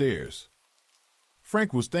going upstairs.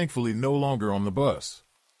 Frank was thankfully no longer on the bus.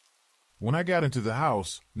 When I got into the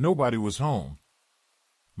house, nobody was home.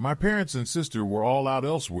 My parents and sister were all out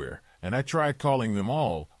elsewhere, and I tried calling them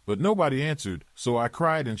all, but nobody answered, so I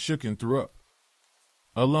cried and shook and threw up.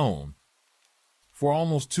 Alone. For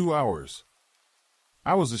almost 2 hours.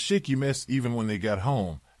 I was a shaky mess even when they got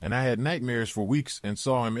home, and I had nightmares for weeks and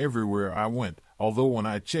saw him everywhere I went, although when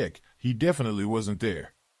I checked, he definitely wasn't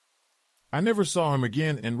there. I never saw him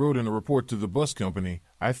again and wrote in a report to the bus company,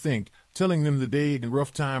 I think, telling them the day and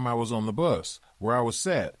rough time I was on the bus, where I was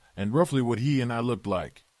sat, and roughly what he and I looked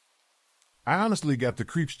like. I honestly got the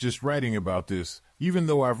creeps just writing about this, even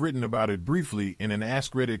though I've written about it briefly in an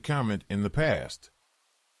Ask Reddit comment in the past.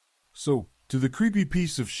 So, to the creepy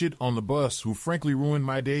piece of shit on the bus who frankly ruined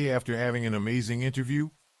my day after having an amazing interview,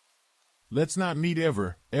 let's not meet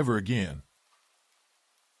ever again.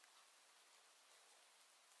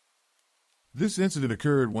 This incident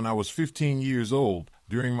occurred when I was 15 years old,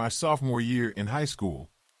 during my sophomore year in high school.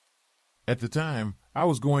 At the time, I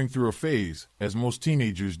was going through a phase, as most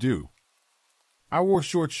teenagers do. I wore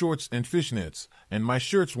short shorts and fishnets, and my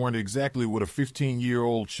shirts weren't exactly what a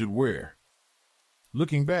 15-year-old should wear.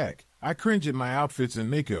 Looking back, I cringe at my outfits and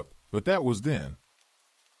makeup, but that was then.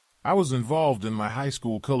 I was involved in my high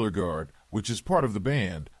school color guard, which is part of the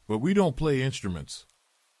band, but we don't play instruments.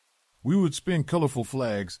 We would spin colorful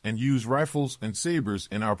flags and use rifles and sabers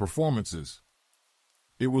in our performances.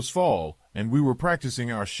 It was fall, and we were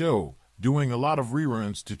practicing our show, doing a lot of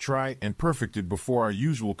reruns to try and perfect it before our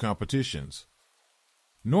usual competitions.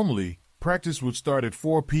 Normally, practice would start at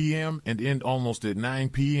 4 p.m. and end almost at 9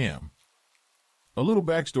 p.m. A little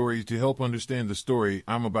backstory to help understand the story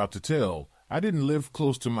I'm about to tell. I didn't live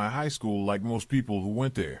close to my high school like most people who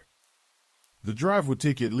went there. The drive would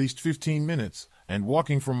take at least 15 minutes, and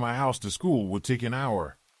walking from my house to school would take an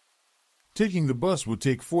hour. Taking the bus would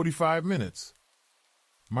take 45 minutes.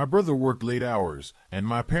 My brother worked late hours, and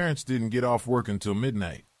my parents didn't get off work until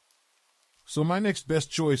midnight. So my next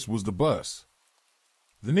best choice was the bus.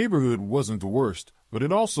 The neighborhood wasn't the worst, but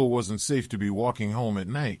it also wasn't safe to be walking home at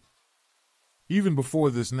night. Even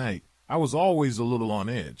before this night, I was always a little on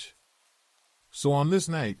edge. So on this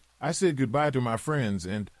night, I said goodbye to my friends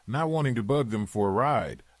and, not wanting to bug them for a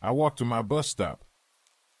ride, I walked to my bus stop.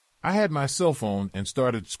 I had my cell phone and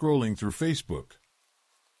started scrolling through Facebook.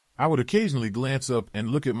 I would occasionally glance up and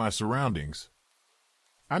look at my surroundings.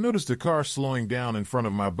 I noticed a car slowing down in front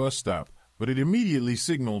of my bus stop, but it immediately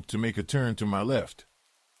signaled to make a turn to my left.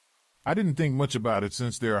 I didn't think much about it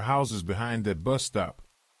since there are houses behind that bus stop.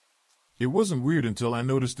 It wasn't weird until I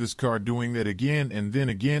noticed this car doing that again and then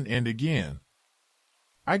again and again.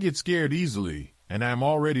 I get scared easily, and I'm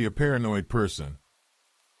already a paranoid person.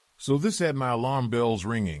 So this had my alarm bells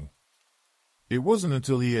ringing. It wasn't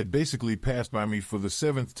until he had basically passed by me for the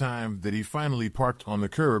 7th time that he finally parked on the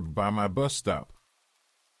curb by my bus stop.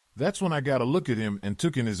 That's when I got a look at him and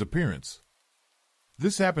took in his appearance.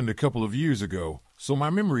 This happened a couple of years ago, so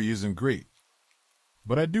my memory isn't great.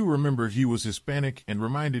 But I do remember he was Hispanic and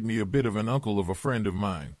reminded me a bit of an uncle of a friend of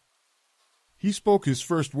mine. He spoke his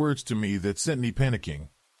first words to me that sent me panicking.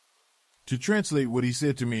 To translate what he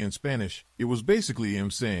said to me in Spanish, it was basically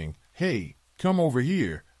him saying, "Hey, come over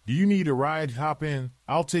here. Do you need a ride? Hop in.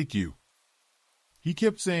 I'll take you." He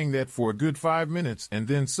kept saying that for a good 5 minutes and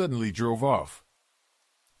then suddenly drove off.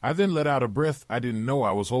 I then let out a breath I didn't know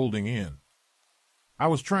I was holding in. I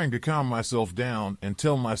was trying to calm myself down and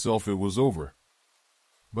tell myself it was over.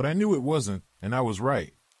 But I knew it wasn't, and I was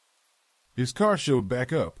right. His car showed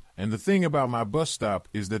back up, and the thing about my bus stop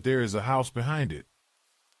is that there is a house behind it.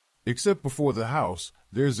 Except before the house,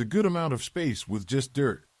 there is a good amount of space with just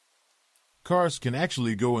dirt. Cars can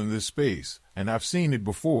actually go in this space, and I've seen it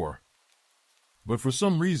before. But for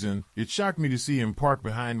some reason, it shocked me to see him park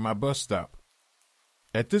behind my bus stop.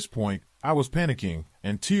 At this point, I was panicking,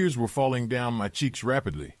 and tears were falling down my cheeks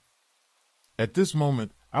rapidly. At this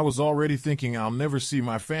moment, I was already thinking I'll never see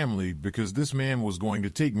my family because this man was going to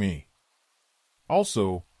take me.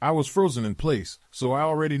 Also, I was frozen in place, so I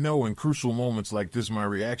already know in crucial moments like this my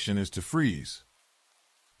reaction is to freeze.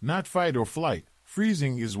 Not fight or flight,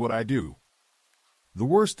 freezing is what I do. The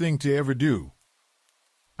worst thing to ever do.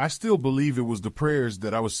 I still believe it was the prayers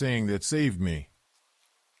that I was saying that saved me.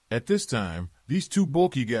 At this time, these two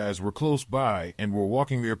bulky guys were close by and were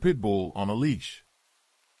walking their pit bull on a leash.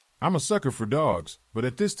 I'm a sucker for dogs, but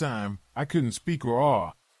at this time, I couldn't speak or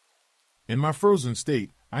awe. In my frozen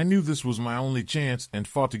state, I knew this was my only chance and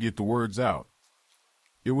fought to get the words out.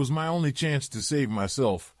 It was my only chance to save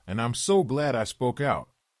myself, and I'm so glad I spoke out.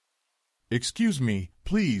 "Excuse me,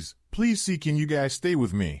 please see, can you guys stay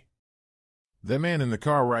with me? That man in the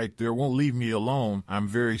car right there won't leave me alone, I'm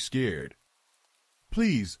very scared.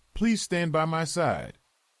 Please stand by my side."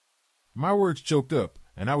 My words choked up,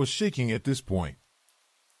 and I was shaking at this point.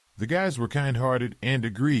 The guys were kind-hearted and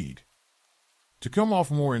agreed. To come off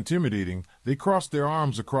more intimidating, they crossed their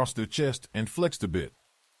arms across their chest and flexed a bit.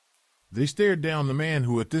 They stared down the man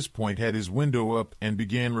who at this point had his window up and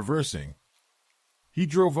began reversing. He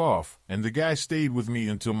drove off, and the guy stayed with me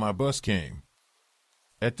until my bus came.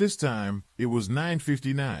 At this time, it was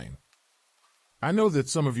 9:59. I know that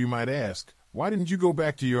some of you might ask, why didn't you go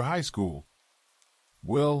back to your high school?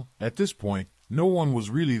 Well, at this point, no one was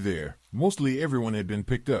really there. Mostly everyone had been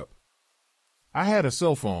picked up. I had a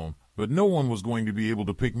cell phone, but no one was going to be able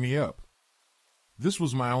to pick me up. This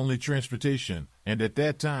was my only transportation, and at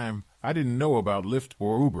that time, I didn't know about Lyft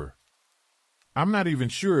or Uber. I'm not even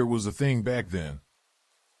sure it was a thing back then.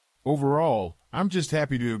 Overall, I'm just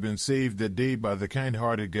happy to have been saved that day by the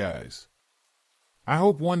kind-hearted guys. I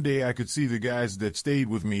hope one day I could see the guys that stayed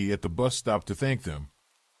with me at the bus stop to thank them.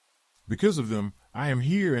 Because of them, I am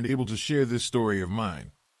here and able to share this story of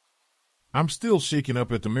mine. I'm still shaken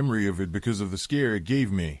up at the memory of it because of the scare it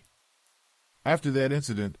gave me. After that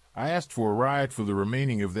incident, I asked for a ride for the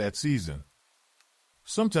remaining of that season.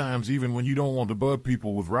 Sometimes even when you don't want to bug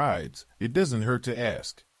people with rides, it doesn't hurt to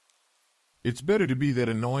ask. It's better to be that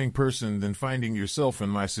annoying person than finding yourself in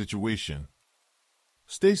my situation.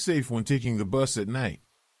 Stay safe when taking the bus at night.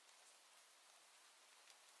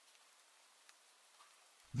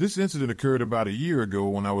 This incident occurred about a year ago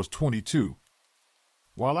when I was 22.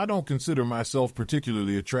 While I don't consider myself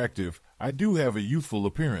particularly attractive, I do have a youthful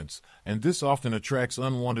appearance, and this often attracts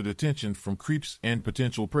unwanted attention from creeps and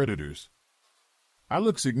potential predators. I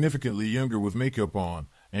look significantly younger with makeup on,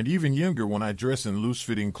 and even younger when I dress in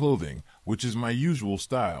loose-fitting clothing, which is my usual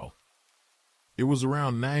style. It was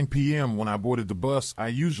around 9 p.m. when I boarded the bus I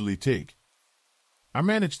usually take. I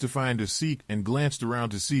managed to find a seat and glanced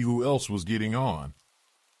around to see who else was getting on.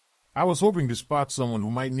 I was hoping to spot someone who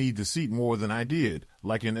might need the seat more than I did,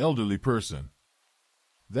 like an elderly person.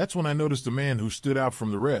 That's when I noticed a man who stood out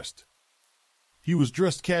from the rest. He was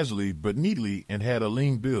dressed casually but neatly and had a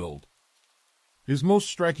lean build. His most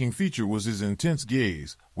striking feature was his intense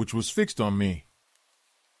gaze, which was fixed on me.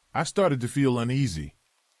 I started to feel uneasy.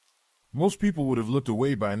 Most people would have looked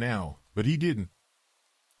away by now, but he didn't.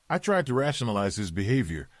 I tried to rationalize his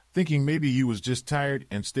behavior, thinking maybe he was just tired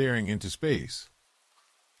and staring into space.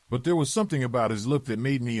 But there was something about his look that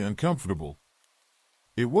made me uncomfortable.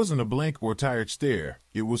 It wasn't a blank or tired stare,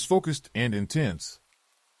 it was focused and intense.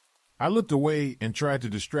 I looked away and tried to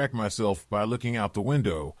distract myself by looking out the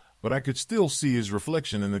window, but I could still see his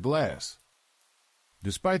reflection in the glass.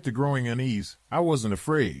 Despite the growing unease, I wasn't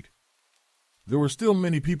afraid. There were still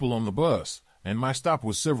many people on the bus, and my stop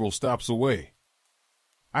was several stops away.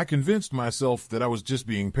 I convinced myself that I was just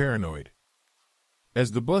being paranoid.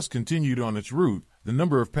 As the bus continued on its route, the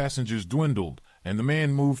number of passengers dwindled, and the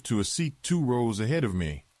man moved to a seat 2 rows ahead of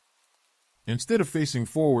me. Instead of facing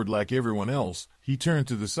forward like everyone else, he turned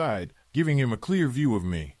to the side, giving him a clear view of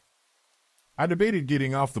me. I debated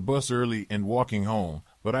getting off the bus early and walking home,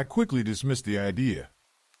 but I quickly dismissed the idea.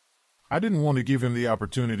 I didn't want to give him the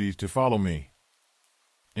opportunity to follow me.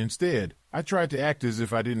 Instead, I tried to act as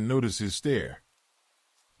if I didn't notice his stare.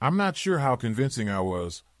 I'm not sure how convincing I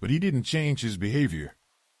was, but he didn't change his behavior.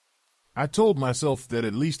 I told myself that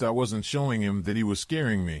at least I wasn't showing him that he was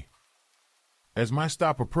scaring me. As my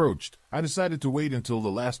stop approached, I decided to wait until the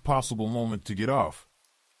last possible moment to get off.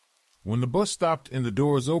 When the bus stopped and the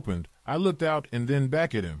doors opened, I looked out and then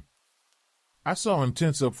back at him. I saw him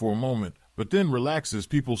tense up for a moment, but then relax as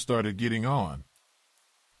people started getting on.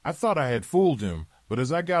 I thought I had fooled him, but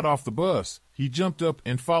as I got off the bus, he jumped up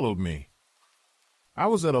and followed me. I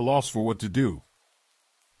was at a loss for what to do.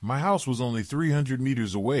 My house was only 300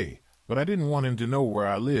 meters away, but I didn't want him to know where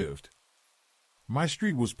I lived. My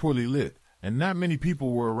street was poorly lit, and not many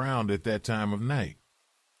people were around at that time of night.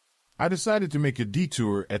 I decided to make a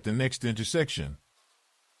detour at the next intersection.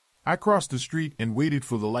 I crossed the street and waited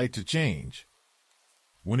for the light to change.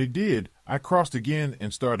 When it did, I crossed again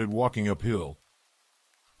and started walking uphill.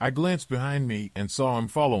 I glanced behind me and saw him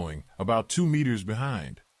following, about 2 meters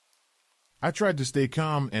behind. I tried to stay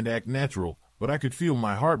calm and act natural, but I could feel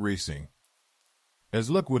my heart racing. As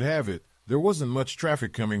luck would have it, there wasn't much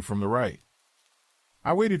traffic coming from the right.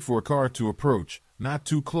 I waited for a car to approach, not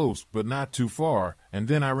too close but not too far, and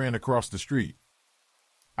then I ran across the street.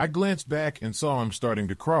 I glanced back and saw him starting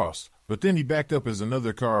to cross, but then he backed up as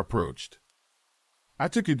another car approached. I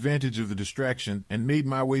took advantage of the distraction and made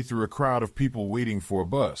my way through a crowd of people waiting for a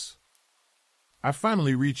bus. I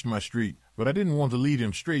finally reached my street, but I didn't want to lead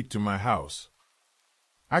him straight to my house.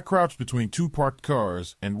 I crouched between 2 parked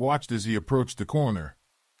cars and watched as he approached the corner.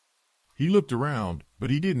 He looked around, but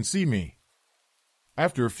he didn't see me.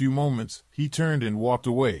 After a few moments, he turned and walked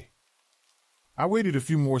away. I waited a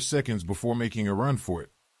few more seconds before making a run for it.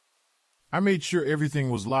 I made sure everything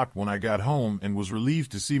was locked when I got home and was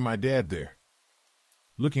relieved to see my dad there.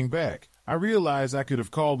 Looking back, I realize I could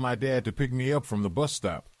have called my dad to pick me up from the bus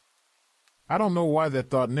stop. I don't know why that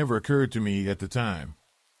thought never occurred to me at the time.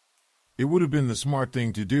 It would have been the smart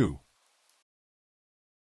thing to do.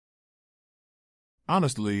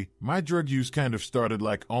 Honestly, my drug use kind of started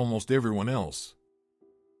like almost everyone else.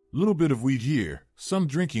 Little bit of weed here, some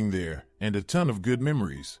drinking there, and a ton of good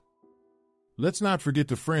memories. Let's not forget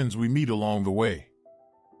the friends we meet along the way.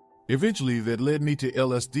 Eventually that led me to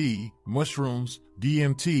LSD, mushrooms,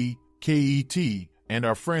 DMT, KET, and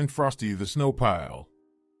our friend Frosty the Snowpile.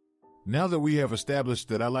 Now that we have established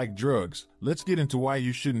that I like drugs, let's get into why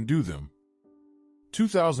you shouldn't do them.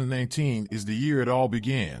 2019 is the year it all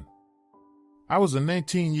began. I was a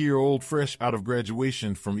 19-year-old fresh out of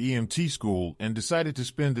graduation from EMT school and decided to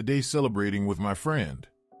spend the day celebrating with my friend.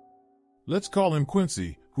 Let's call him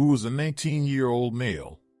Quincy, who was a 19-year-old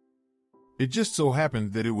male. It just so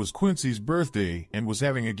happened that it was Quincy's birthday and was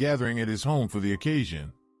having a gathering at his home for the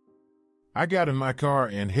occasion. I got in my car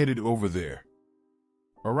and headed over there.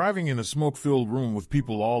 Arriving in a smoke-filled room with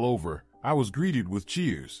people all over, I was greeted with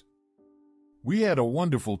cheers. We had a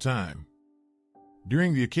wonderful time.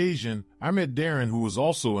 During the occasion, I met Darren, who was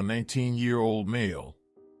also a 19-year-old male.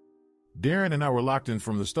 Darren and I were locked in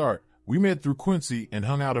from the start. We met through Quincy and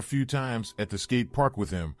hung out a few times at the skate park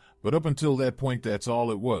with him, but up until that point, that's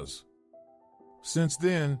all it was. Since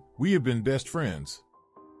then, we have been best friends.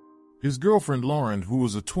 His girlfriend Lauren, who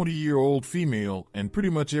was a 20-year-old female, and pretty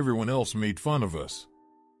much everyone else made fun of us.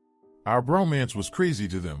 Our bromance was crazy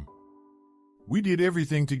to them. We did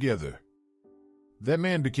everything together. That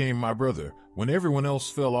man became my brother. When everyone else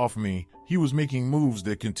fell off me, he was making moves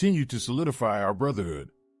that continued to solidify our brotherhood.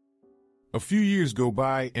 A few years go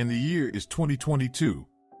by and the year is 2022.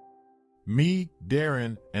 Me,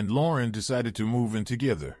 Darren, and Lauren decided to move in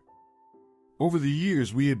together. Over the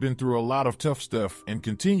years, we had been through a lot of tough stuff and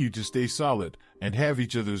continued to stay solid and have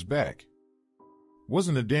each other's back.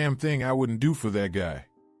 Wasn't a damn thing I wouldn't do for that guy.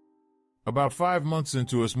 About 5 months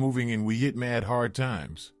into us moving in, we hit mad hard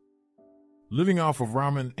times. Living off of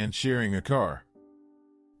ramen and sharing a car.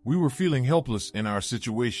 We were feeling helpless in our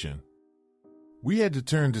situation. We had to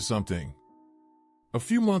turn to something. A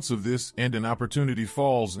few months of this and an opportunity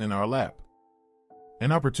falls in our lap.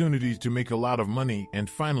 An opportunity to make a lot of money and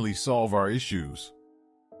finally solve our issues.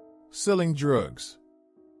 Selling drugs.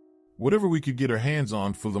 Whatever we could get our hands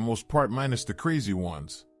on, for the most part, minus the crazy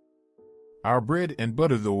ones. Our bread and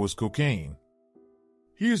butter, though, was cocaine.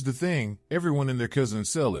 Here's the thing, everyone and their cousin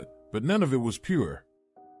sell it, but none of it was pure.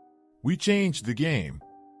 We changed the game.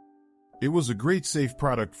 It was a great safe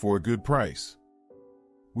product for a good price.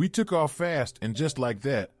 We took off fast, and just like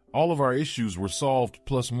that, all of our issues were solved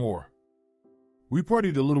plus more. We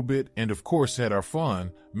partied a little bit and of course had our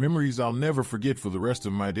fun, memories I'll never forget for the rest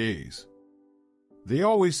of my days. They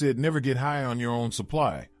always said never get high on your own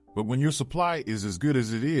supply, but when your supply is as good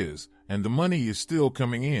as it is, and the money is still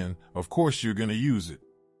coming in, of course you're gonna use it.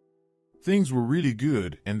 Things were really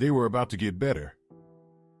good and they were about to get better.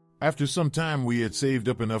 After some time we had saved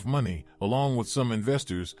up enough money, along with some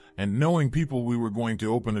investors, and knowing people, we were going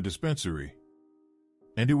to open a dispensary.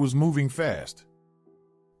 And it was moving fast.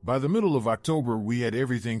 By the middle of October we had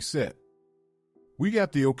everything set. We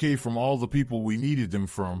got the okay from all the people we needed them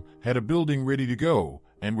from, had a building ready to go,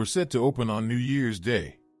 and were set to open on New Year's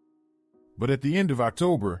Day. But at the end of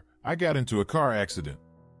October, I got into a car accident.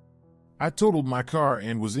 I totaled my car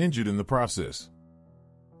and was injured in the process.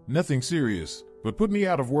 Nothing serious, but put me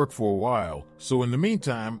out of work for a while, so in the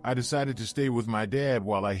meantime I decided to stay with my dad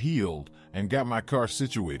while I healed and got my car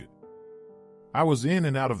situated. I was in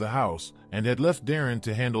and out of the house and had left Darren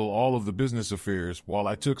to handle all of the business affairs while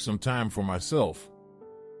I took some time for myself.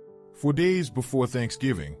 4 days before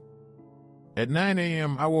Thanksgiving. At 9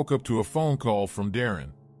 a.m. I woke up to a phone call from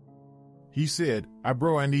Darren. He said,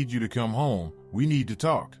 "Bro, I need you to come home, we need to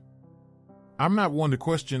talk." I'm not one to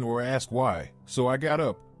question or ask why, so I got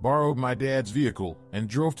up, borrowed my dad's vehicle, and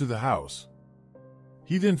drove to the house.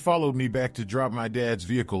 He then followed me back to drop my dad's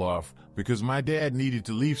vehicle off because my dad needed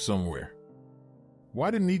to leave somewhere. Why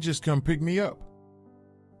didn't he just come pick me up?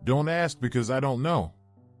 Don't ask, because I don't know.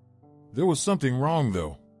 There was something wrong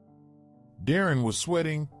though. Darren was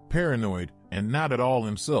sweating, paranoid, and not at all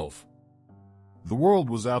himself. The world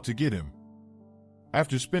was out to get him.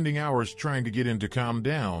 After spending hours trying to get him to calm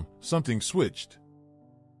down, something switched.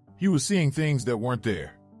 He was seeing things that weren't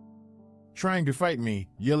there. Trying to fight me,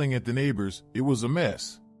 yelling at the neighbors, it was a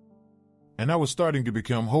mess. And I was starting to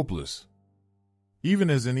become hopeless. Even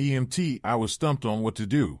as an EMT, I was stumped on what to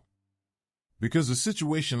do. Because a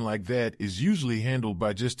situation like that is usually handled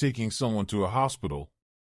by just taking someone to a hospital.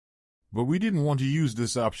 But we didn't want to use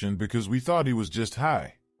this option because we thought he was just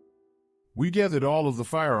high. We gathered all of the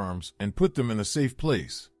firearms and put them in a safe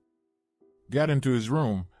place. Got into his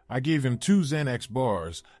room, I gave him 2 Xanax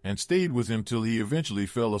bars and stayed with him till he eventually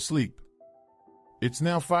fell asleep. It's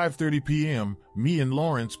now 5:30 p.m. Me and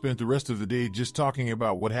Lauren spent the rest of the day just talking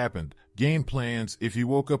about what happened, game plans if he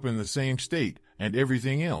woke up in the same state, and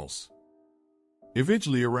everything else.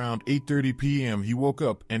 Eventually around 8:30 p.m. he woke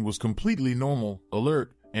up and was completely normal,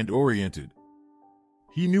 alert, and oriented.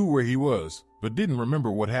 He knew where he was, but didn't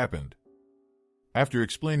remember what happened. After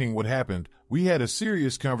explaining what happened, we had a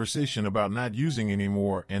serious conversation about not using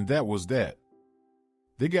anymore, and that was that.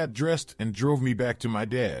 They got dressed and drove me back to my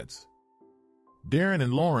dad's. Darren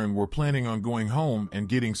and Lauren were planning on going home and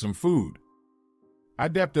getting some food. I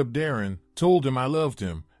dapped up Darren, told him I loved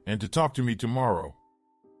him, and to talk to me tomorrow.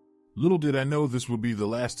 Little did I know this would be the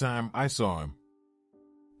last time I saw him.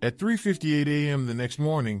 At 3:58 a.m. the next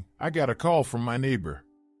morning, I got a call from my neighbor.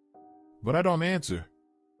 But I don't answer.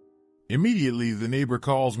 Immediately, the neighbor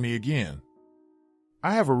calls me again.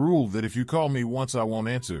 I have a rule that if you call me once, I won't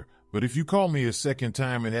answer, but if you call me a second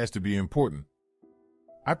time, it has to be important.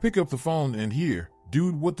 I pick up the phone and hear,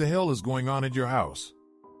 "Dude, what the hell is going on at your house?"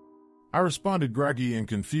 I responded groggy and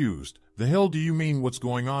confused, "The hell do you mean what's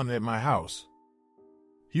going on at my house?"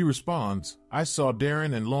 He responds, "I saw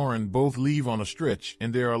Darren and Lauren both leave on a stretch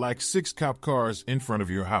and there are like 6 cop cars in front of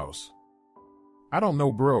your house." "I don't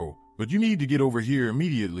know, bro, but you need to get over here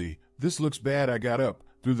immediately. This looks bad." I got up,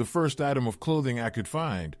 threw the first item of clothing I could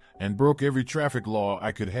find, and broke every traffic law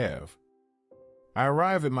I could have. I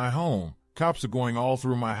arrive at my home. Cops are going all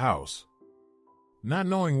through my house. Not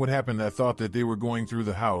knowing what happened, I thought that they were going through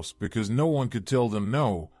the house because no one could tell them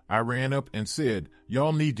no. I ran up and said,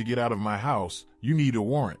 "Y'all need to get out of my house. You need a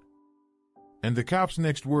warrant." And the cops'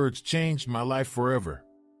 next words changed my life forever.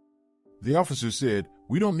 The officer said,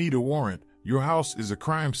 "We don't need a warrant. Your house is a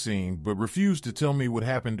crime scene," but refused to tell me what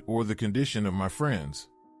happened or the condition of my friends.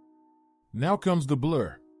 Now comes the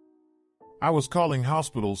blur. I was calling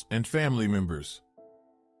hospitals and family members.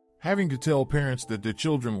 Having to tell parents that their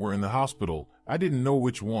children were in the hospital, I didn't know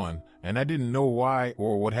which one, and I didn't know why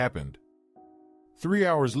or what happened. 3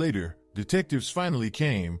 hours later, detectives finally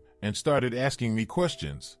came and started asking me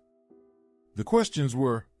questions. The questions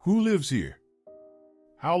were, who lives here?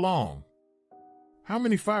 How long? How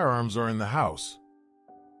many firearms are in the house?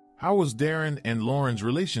 How was Darren and Lauren's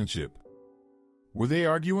relationship? Were they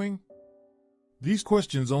arguing? These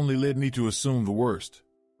questions only led me to assume the worst.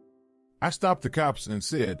 I stopped the cops and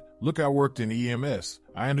said, "Look, I worked in EMS.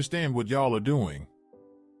 I understand what y'all are doing.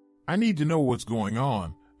 I need to know what's going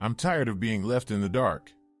on. I'm tired of being left in the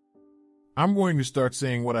dark. I'm going to start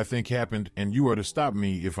saying what I think happened, and you are to stop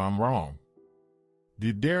me if I'm wrong.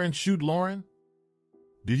 Did Darren shoot Lauren?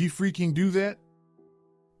 Did he freaking do that?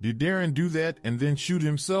 Did Darren do that and then shoot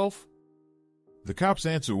himself?" The cop's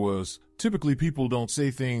answer was, "Typically people don't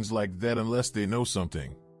say things like that unless they know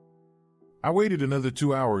something." I waited another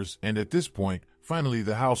 2 hours, and at this point, finally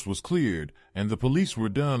the house was cleared, and the police were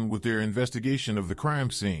done with their investigation of the crime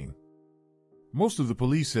scene. Most of the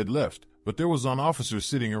police had left, but there was an officer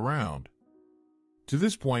sitting around. To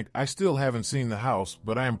this point, I still haven't seen the house,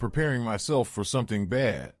 but I am preparing myself for something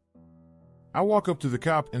bad. I walk up to the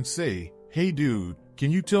cop and say, "Hey dude, can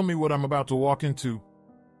you tell me what I'm about to walk into?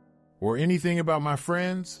 Or anything about my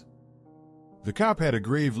friends?" The cop had a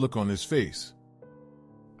grave look on his face.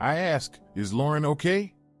 I asked, "Is Lauren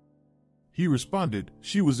okay?" He responded,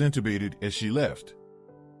 "She was intubated as she left."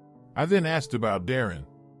 I then asked about Darren.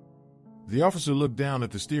 The officer looked down at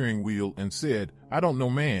the steering wheel and said, "I don't know,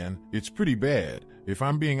 man, it's pretty bad. If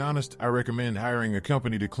I'm being honest, I recommend hiring a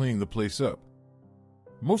company to clean the place up.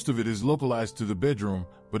 Most of it is localized to the bedroom,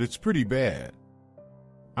 but it's pretty bad.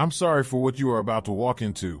 I'm sorry for what you are about to walk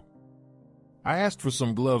into." I asked for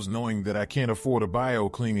some gloves, knowing that I can't afford a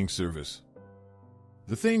bio-cleaning service.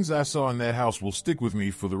 The things I saw in that house will stick with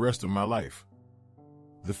me for the rest of my life.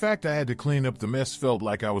 The fact I had to clean up the mess felt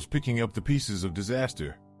like I was picking up the pieces of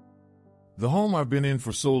disaster. The home I've been in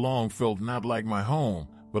for so long felt not like my home,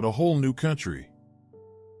 but a whole new country.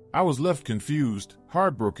 I was left confused,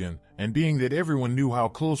 heartbroken, and being that everyone knew how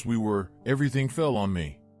close we were, everything fell on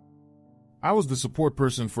me. I was the support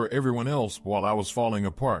person for everyone else while I was falling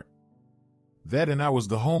apart. That, and I was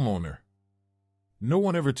the homeowner. No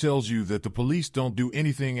one ever tells you that the police don't do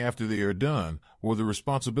anything after they are done, or the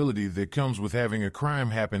responsibility that comes with having a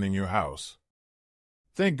crime happen in your house.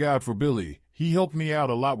 Thank God for Billy. He helped me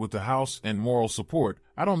out a lot with the house and moral support.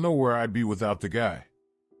 I don't know where I'd be without the guy.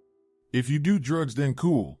 If you do drugs, then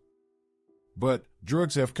cool. But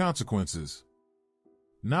drugs have consequences.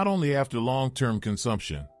 Not only after long-term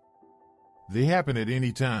consumption. They happen at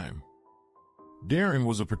any time. Darren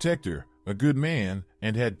was a protector, a good man,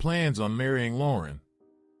 and had plans on marrying Lauren.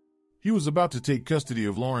 He was about to take custody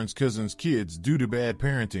of Lauren's cousin's kids due to bad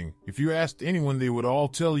parenting. If you asked anyone, they would all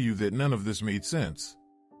tell you that none of this made sense.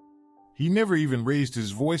 He never even raised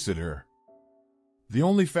his voice at her. The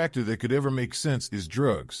only factor that could ever make sense is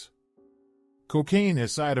drugs. Cocaine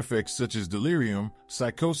has side effects such as delirium,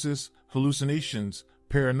 psychosis, hallucinations,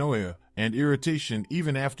 paranoia, and irritation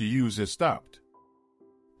even after use has stopped,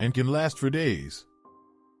 and can last for days.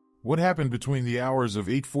 What happened between the hours of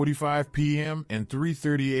 8:45 p.m. and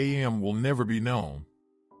 3:30 a.m. will never be known.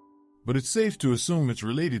 But it's safe to assume it's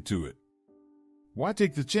related to it. Why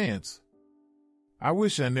take the chance? I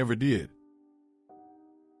wish I never did.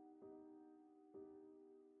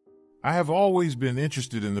 I have always been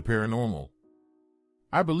interested in the paranormal.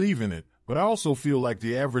 I believe in it, but I also feel like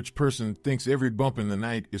the average person thinks every bump in the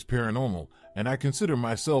night is paranormal, and I consider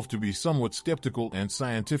myself to be somewhat skeptical and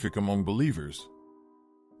scientific among believers.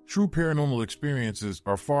 True paranormal experiences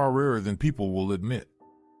are far rarer than people will admit.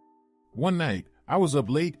 One night, I was up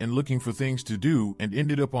late and looking for things to do and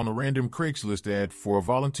ended up on a random Craigslist ad for a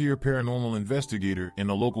volunteer paranormal investigator in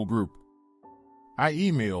a local group. I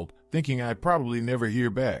emailed, thinking I'd probably never hear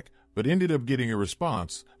back, but ended up getting a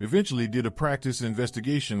response, eventually did a practice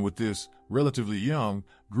investigation with this relatively young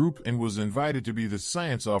group and was invited to be the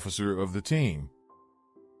science officer of the team.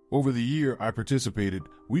 Over the year I participated,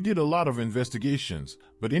 we did a lot of investigations,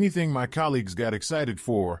 but anything my colleagues got excited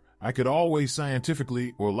for, I could always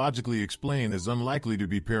scientifically or logically explain as unlikely to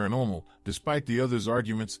be paranormal, despite the others'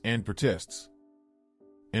 arguments and protests.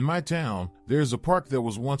 In my town, there's a park that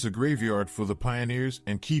was once a graveyard for the pioneers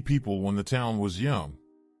and key people when the town was young.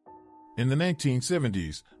 In the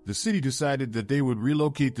 1970s, the city decided that they would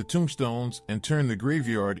relocate the tombstones and turn the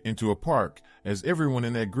graveyard into a park, as everyone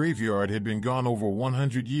in that graveyard had been gone over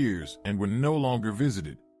 100 years and were no longer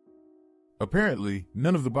visited. Apparently,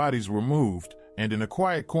 none of the bodies were moved, and in a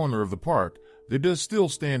quiet corner of the park, there does still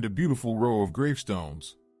stand a beautiful row of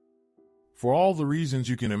gravestones. For all the reasons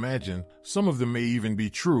you can imagine, some of them may even be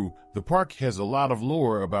true, the park has a lot of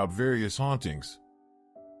lore about various hauntings.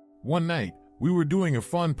 One night, we were doing a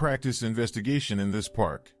fun practice investigation in this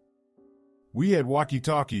park. We had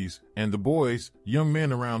walkie-talkies, and the boys, young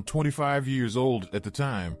men around 25 years old at the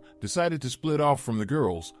time, decided to split off from the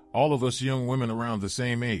girls, all of us young women around the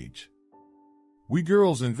same age. We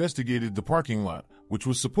girls investigated the parking lot, which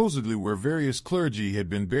was supposedly where various clergy had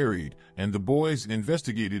been buried, and the boys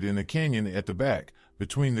investigated in a canyon at the back,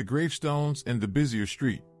 between the gravestones and the busier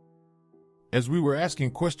street. As we were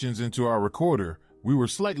asking questions into our recorder, we were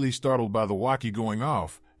slightly startled by the walkie going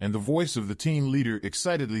off, and the voice of the team leader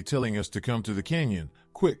excitedly telling us to come to the canyon,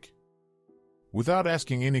 quick. Without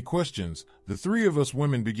asking any questions, the three of us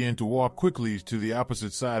women began to walk quickly to the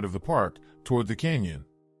opposite side of the park, toward the canyon.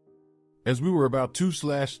 As we were about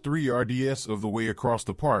 2/3 RDS of the way across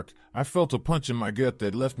the park, I felt a punch in my gut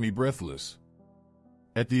that left me breathless.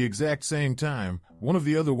 At the exact same time, one of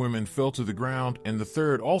the other women fell to the ground and the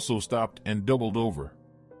third also stopped and doubled over.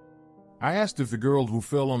 I asked if the girl who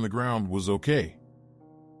fell on the ground was okay.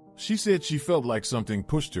 She said she felt like something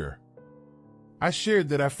pushed her. I shared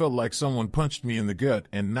that I felt like someone punched me in the gut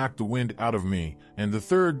and knocked the wind out of me, and the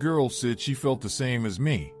third girl said she felt the same as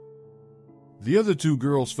me. The other two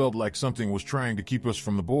girls felt like something was trying to keep us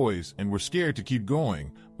from the boys and were scared to keep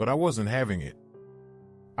going, but I wasn't having it.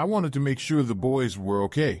 I wanted to make sure the boys were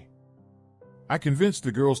okay. I convinced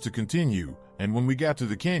the girls to continue, and when we got to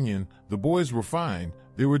the canyon, the boys were fine.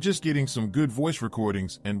 They were just getting some good voice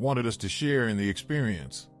recordings and wanted us to share in the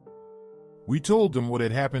experience. We told them what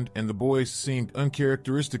had happened and the boys seemed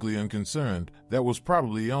uncharacteristically unconcerned. That was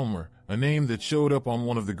probably Elmer, a name that showed up on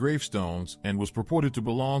one of the gravestones and was purported to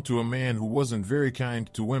belong to a man who wasn't very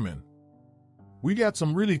kind to women. We got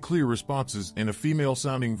some really clear responses in a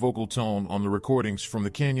female-sounding vocal tone on the recordings from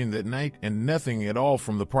the canyon that night and nothing at all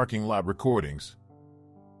from the parking lot recordings.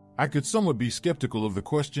 I could somewhat be skeptical of the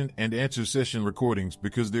question and answer session recordings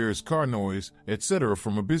because there is car noise, etc.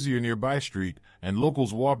 from a busier nearby street, and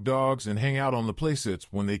locals walk dogs and hang out on the playsets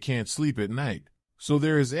when they can't sleep at night. So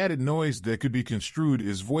there is added noise that could be construed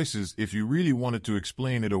as voices if you really wanted to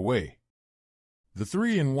explain it away. The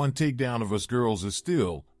 3-in-1 takedown of us girls is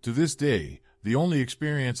still, to this day, the only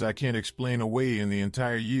experience I can't explain away in the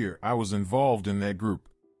entire year I was involved in that group.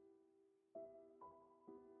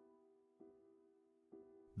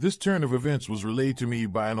 This turn of events was relayed to me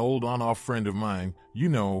by an old on-off friend of mine, you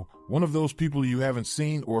know, one of those people you haven't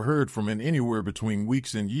seen or heard from in anywhere between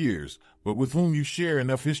weeks and years, but with whom you share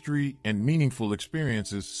enough history and meaningful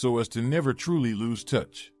experiences so as to never truly lose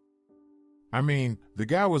touch. I mean, the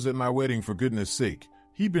guy was at my wedding for goodness sake.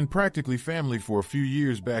 He'd been practically family for a few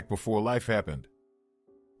years back before life happened.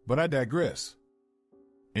 But I digress.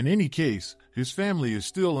 In any case, his family is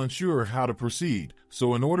still unsure how to proceed,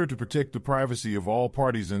 so in order to protect the privacy of all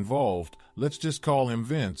parties involved, let's just call him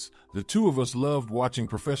Vince. The two of us loved watching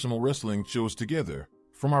professional wrestling shows together,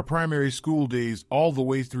 from our primary school days all the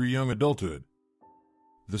way through young adulthood.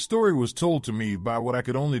 The story was told to me by what I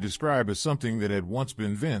could only describe as something that had once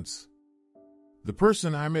been Vince. The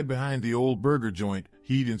person I met behind the old burger joint,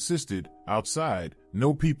 he'd insisted, outside,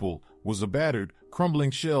 no people, was a battered,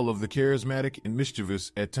 crumbling shell of the charismatic and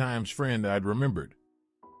mischievous at times friend I'd remembered.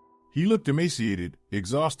 He looked emaciated,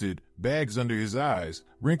 exhausted, bags under his eyes,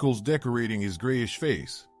 wrinkles decorating his grayish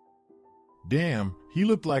face. Damn, he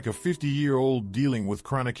looked like a 50-year-old dealing with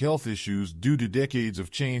chronic health issues due to decades of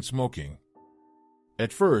chain smoking.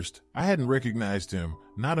 At first, I hadn't recognized him,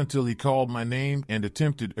 not until he called my name and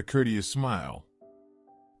attempted a courteous smile.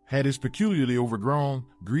 Had his peculiarly overgrown,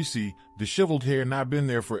 greasy, disheveled hair not been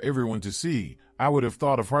there for everyone to see, I would have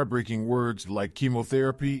thought of heartbreaking words like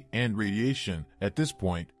chemotherapy and radiation. At this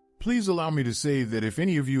point, please allow me to say that if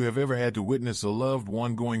any of you have ever had to witness a loved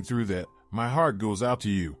one going through that, my heart goes out to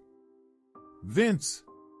you. Vince,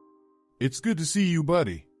 it's good to see you,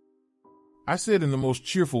 buddy, I said in the most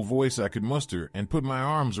cheerful voice I could muster and put my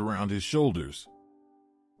arms around his shoulders.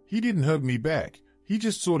 He didn't hug me back. He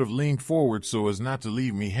just sort of leaned forward so as not to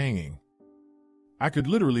leave me hanging. I could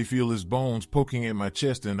literally feel his bones poking at my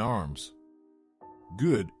chest and arms.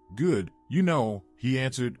 Good, you know, he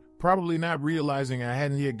answered, probably not realizing I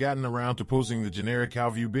hadn't yet gotten around to posing the generic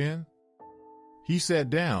 "how've you been?" He sat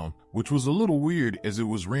down, which was a little weird as it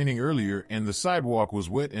was raining earlier and the sidewalk was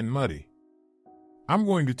wet and muddy. I'm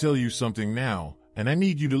going to tell you something now, and I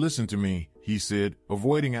need you to listen to me, he said,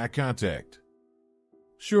 avoiding eye contact.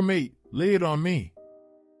 Sure, mate, lay it on me,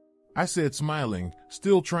 I said, smiling,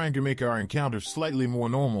 still trying to make our encounter slightly more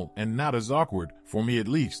normal and not as awkward, for me at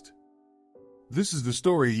least. This is the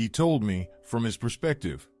story he told me, from his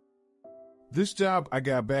perspective. This job I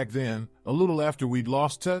got back then, a little after we'd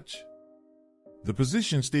lost touch. The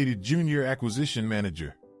position stated Junior Acquisition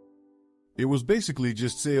Manager. It was basically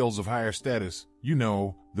just sales of higher status, you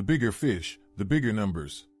know, the bigger fish, the bigger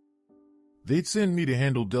numbers. They'd send me to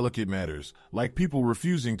handle delicate matters, like people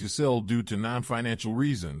refusing to sell due to non-financial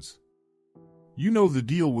reasons. You know the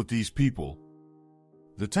deal with these people.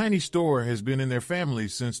 The tiny store has been in their family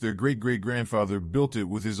since their great-great-grandfather built it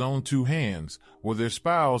with his own 2 hands, or their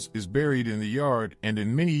spouse is buried in the yard and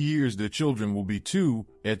in many years their children will be too,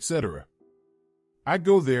 etc. I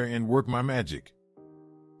go there and work my magic.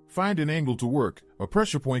 Find an angle to work, a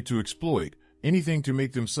pressure point to exploit, anything to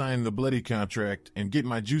make them sign the bloody contract and get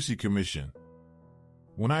my juicy commission.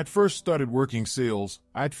 When I'd first started working sales,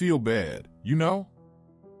 I'd feel bad, you know?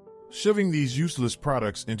 Shoving these useless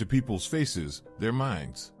products into people's faces, their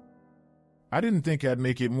minds. I didn't think I'd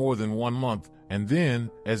make it more than 1 month, and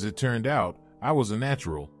then, as it turned out, I was a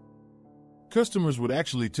natural. Customers would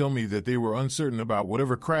actually tell me that they were uncertain about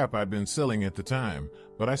whatever crap I'd been selling at the time,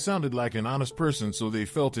 but I sounded like an honest person so they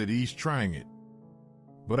felt at ease trying it.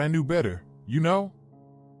 But I knew better, you know?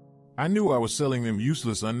 I knew I was selling them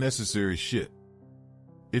useless, unnecessary shit.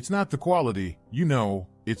 It's not the quality, you know,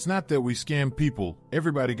 it's not that we scammed people,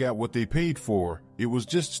 everybody got what they paid for, it was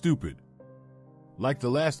just stupid. Like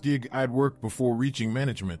the last gig I'd worked before reaching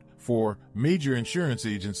management, for major insurance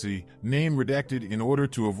agency, name redacted in order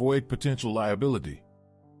to avoid potential liability.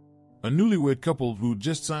 A newlywed couple who'd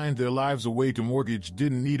just signed their lives away to mortgage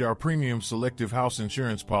didn't need our premium selective house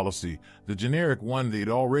insurance policy. The generic one they'd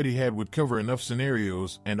already had would cover enough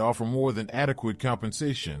scenarios and offer more than adequate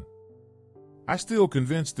compensation. I still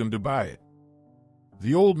convinced them to buy it.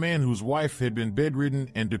 The old man whose wife had been bedridden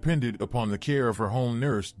and depended upon the care of her home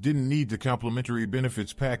nurse didn't need the complimentary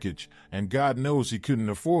benefits package, and God knows he couldn't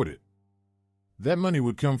afford it. That money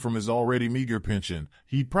would come from his already meager pension.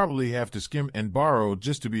 He'd probably have to skim and borrow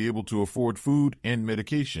just to be able to afford food and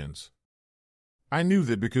medications. I knew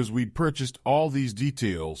that because we'd purchased all these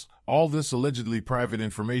details, all this allegedly private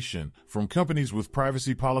information, from companies with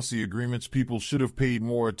privacy policy agreements people should have paid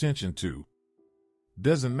more attention to.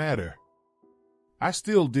 Doesn't matter. I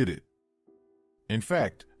still did it. In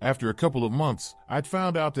fact, after a couple of months, I'd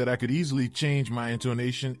found out that I could easily change my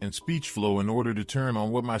intonation and speech flow in order to turn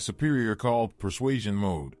on what my superior called persuasion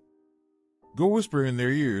mode. Go whisper in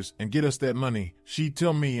their ears and get us that money, she'd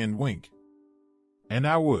tell me and wink. And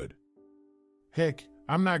I would. Heck,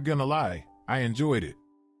 I'm not gonna lie, I enjoyed it.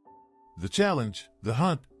 The challenge, the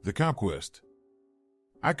hunt, the conquest.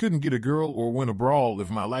 I couldn't get a girl or win a brawl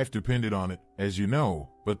if my life depended on it, as you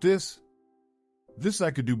know, but this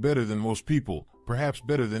I could do better than most people, perhaps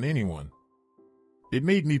better than anyone. It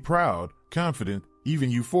made me proud, confident,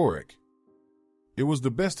 even euphoric. It was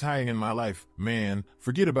the best high in my life, man.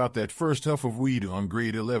 Forget about that first huff of weed on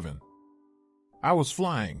grade 11. I was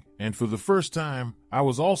flying, and for the first time, I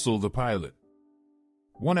was also the pilot.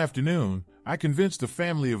 One afternoon, I convinced a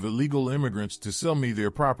family of illegal immigrants to sell me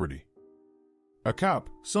their property. A cop,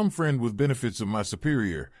 some friend with benefits of my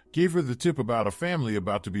superior, gave her the tip about a family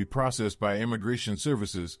about to be processed by immigration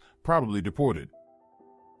services, probably deported.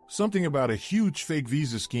 Something about a huge fake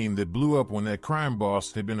visa scheme that blew up when that crime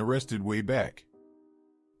boss had been arrested way back.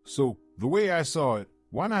 So, the way I saw it,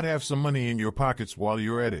 why not have some money in your pockets while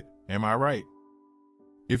you're at it, am I right?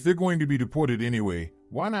 If they're going to be deported anyway,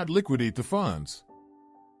 why not liquidate the funds?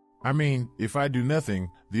 I mean, if I do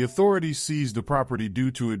nothing, the authorities seize the property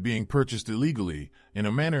due to it being purchased illegally, in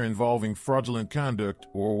a manner involving fraudulent conduct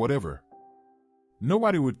or whatever.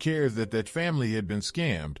 Nobody would care that that family had been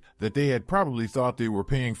scammed, that they had probably thought they were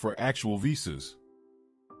paying for actual visas.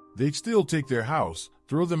 They'd still take their house,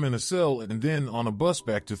 throw them in a cell, and then on a bus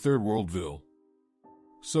back to Third Worldville.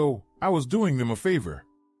 So, I was doing them a favor.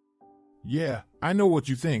 Yeah, I know what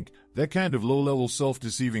you think. That kind of low-level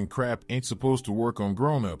self-deceiving crap ain't supposed to work on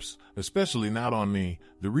grown-ups, especially not on me,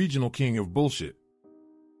 the regional king of bullshit.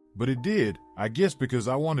 But it did, I guess because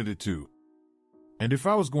I wanted it to. And if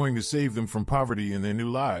I was going to save them from poverty in their new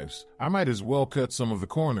lives, I might as well cut some of the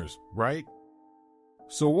corners, right?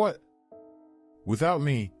 So what? Without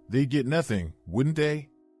me, they'd get nothing, wouldn't they?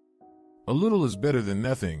 A little is better than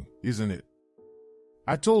nothing, isn't it?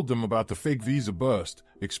 I told them about the fake visa bust,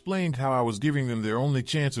 explained how I was giving them their only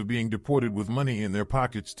chance of being deported with money in their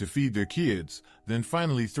pockets to feed their kids, then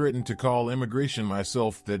finally threatened to call immigration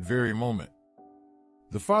myself that very moment.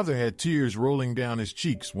 The father had tears rolling down his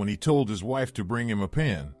cheeks when he told his wife to bring him a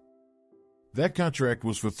pen. That contract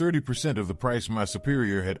was for 30% of the price my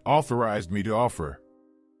superior had authorized me to offer.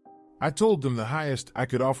 I told them the highest I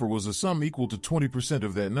could offer was a sum equal to 20%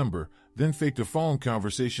 of that number, then faked a phone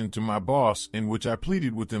conversation to my boss in which I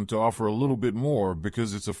pleaded with them to offer a little bit more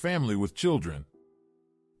because it's a family with children.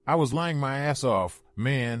 I was lying my ass off,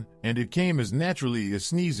 man, and it came as naturally as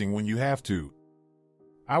sneezing when you have to.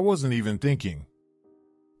 I wasn't even thinking.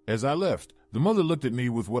 As I left, the mother looked at me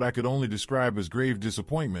with what I could only describe as grave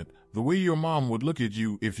disappointment, the way your mom would look at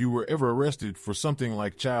you if you were ever arrested for something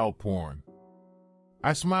like child porn.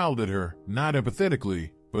 I smiled at her, not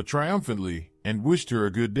empathetically, but triumphantly, and wished her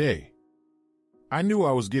a good day. I knew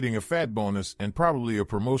I was getting a fat bonus and probably a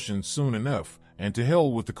promotion soon enough, and to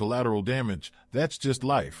hell with the collateral damage, that's just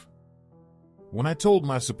life. When I told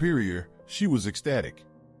my superior, she was ecstatic.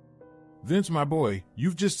 "Vince, my boy,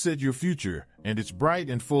 you've just set your future, and it's bright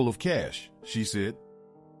and full of cash," she said.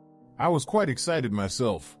 I was quite excited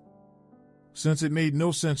myself. Since it made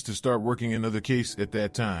no sense to start working another case at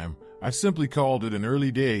that time, I simply called it an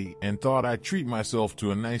early day and thought I'd treat myself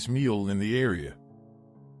to a nice meal in the area.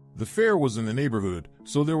 The fair was in the neighborhood,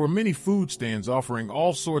 so there were many food stands offering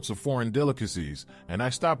all sorts of foreign delicacies, and I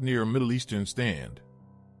stopped near a Middle Eastern stand.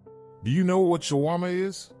 Do you know what shawarma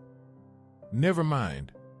is? Never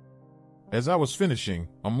mind. As I was finishing,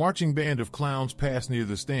 a marching band of clowns passed near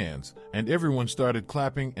the stands, and everyone started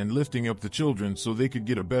clapping and lifting up the children so they could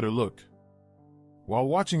get a better look. While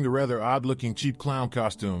watching the rather odd-looking cheap clown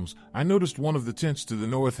costumes, I noticed one of the tents to the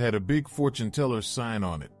north had a big fortune teller's sign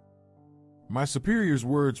on it. My superior's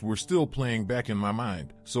words were still playing back in my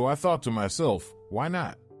mind, so I thought to myself, why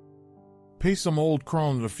not? Pay some old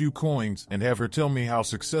crone a few coins and have her tell me how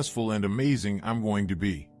successful and amazing I'm going to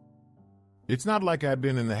be. It's not like I'd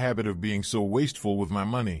been in the habit of being so wasteful with my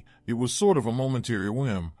money. It was sort of a momentary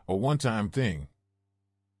whim, a one-time thing.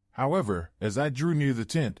 However, as I drew near the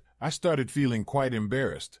tent, I started feeling quite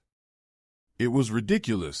embarrassed. It was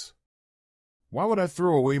ridiculous. Why would I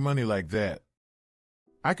throw away money like that?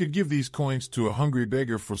 I could give these coins to a hungry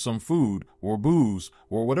beggar for some food, or booze,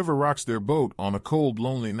 or whatever rocks their boat on a cold,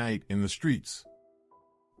 lonely night in the streets.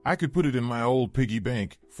 I could put it in my old piggy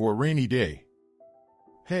bank for a rainy day.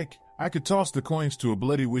 Heck, I could toss the coins to a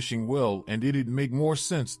bloody wishing well and it'd make more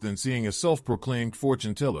sense than seeing a self-proclaimed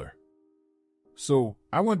fortune teller. So,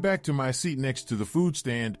 I went back to my seat next to the food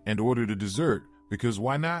stand and ordered a dessert, because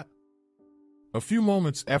why not? A few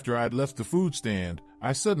moments after I'd left the food stand,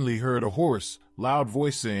 I suddenly heard a hoarse, loud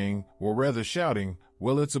voice saying, or rather shouting,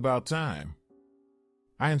 "Well, it's about time."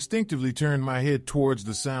 I instinctively turned my head towards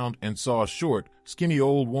the sound and saw a short, skinny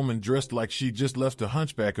old woman dressed like she'd just left a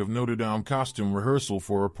Hunchback of Notre Dame costume rehearsal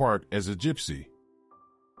for her part as a gypsy.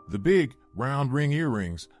 The big, round ring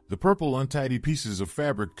earrings, the purple untidy pieces of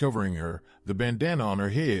fabric covering her, the bandana on her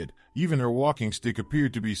head, even her walking stick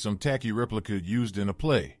appeared to be some tacky replica used in a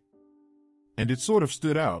play. And it sort of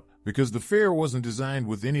stood out, because the fair wasn't designed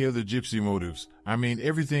with any other gypsy motives. I mean,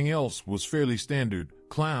 everything else was fairly standard,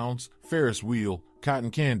 clowns, Ferris wheel,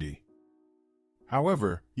 cotton candy.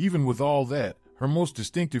 However, even with all that, her most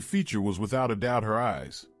distinctive feature was without a doubt her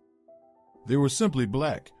eyes. They were simply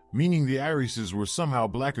black, meaning the irises were somehow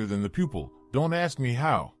blacker than the pupil. Don't ask me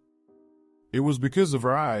how. It was because of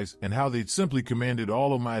her eyes and how they'd simply commanded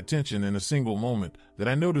all of my attention in a single moment that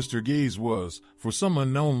I noticed her gaze was, for some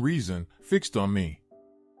unknown reason, fixed on me.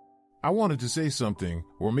 I wanted to say something,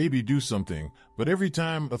 or maybe do something, but every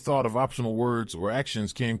time a thought of optional words or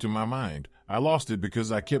actions came to my mind, I lost it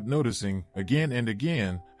because I kept noticing, again and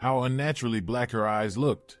again, how unnaturally black her eyes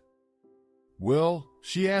looked. "Well,"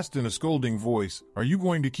 she asked in a scolding voice, "are you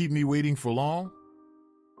going to keep me waiting for long?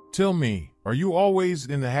 Tell me, are you always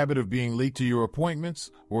in the habit of being late to your appointments,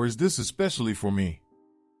 or is this especially for me?"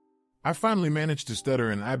 I finally managed to stutter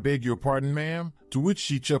an "I beg your pardon, ma'am," to which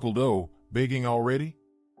she chuckled, "Oh, begging already?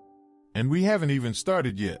 And we haven't even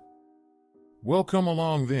started yet. Well, come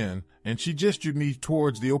along then," and she gestured me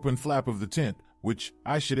towards the open flap of the tent, which,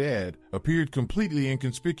 I should add, appeared completely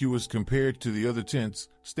inconspicuous compared to the other tents,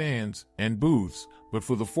 stands, and booths, but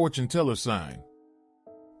for the fortune teller sign.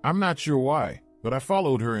 I'm not sure why, but I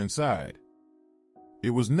followed her inside. It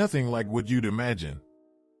was nothing like what you'd imagine.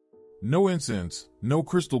 No incense, no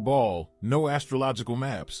crystal ball, no astrological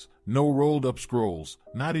maps, no rolled-up scrolls,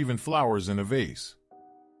 not even flowers in a vase.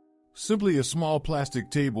 Simply a small plastic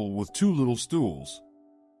table with two little stools.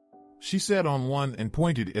 She sat on one and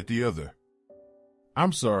pointed at the other.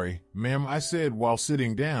 "I'm sorry, ma'am," I said while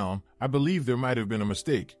sitting down. "I believe there might have been a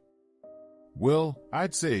mistake." "Well,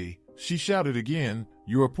 I'd say," she shouted again,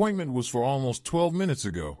 "your appointment was for almost 12 minutes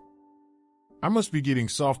ago. I must be getting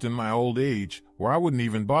soft in my old age, or I wouldn't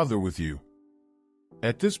even bother with you."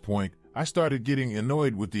 At this point, I started getting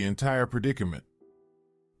annoyed with the entire predicament.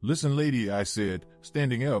 "Listen, lady," I said,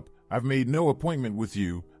 standing up, "I've made no appointment with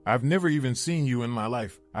you. I've never even seen you in my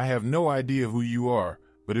life. I have no idea who you are.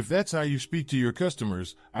 But if that's how you speak to your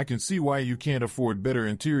customers, I can see why you can't afford better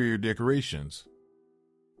interior decorations."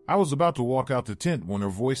 I was about to walk out the tent when her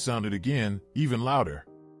voice sounded again, even louder.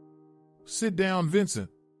 "Sit down, Vincent."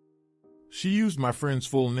 She used my friend's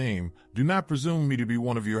full name. "Do not presume me to be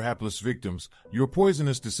one of your hapless victims. Your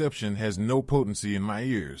poisonous deception has no potency in my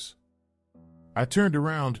ears." I turned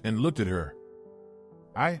around and looked at her.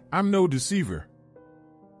 I'm no deceiver.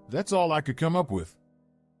 That's all I could come up with.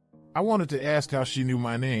 I wanted to ask how she knew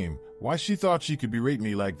my name, why she thought she could berate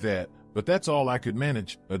me like that, but that's all I could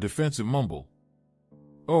manage, a defensive mumble.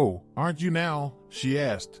 "Oh, aren't you now?" she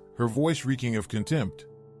asked, her voice reeking of contempt.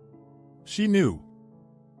 She knew.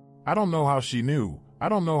 I don't know how she knew. I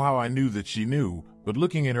don't know how I knew that she knew, but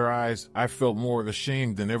looking at her eyes, I felt more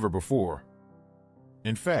ashamed than ever before.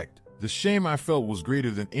 In fact, the shame I felt was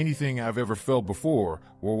greater than anything I've ever felt before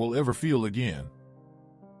or will ever feel again.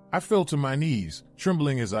 I fell to my knees,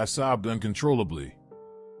 trembling as I sobbed uncontrollably.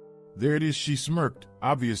 "There it is," she smirked,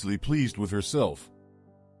 obviously pleased with herself.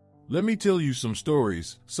 "Let me tell you some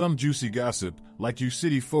stories, some juicy gossip, like you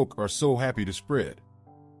city folk are so happy to spread.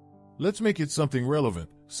 Let's make it something relevant,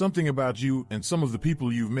 something about you and some of the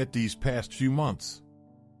people you've met these past few months.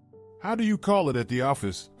 How do you call it at the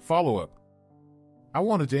office? Follow-up." I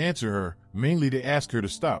wanted to answer her, mainly to ask her to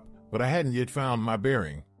stop, but I hadn't yet found my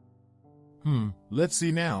bearing. Let's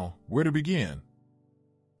see now, where to begin?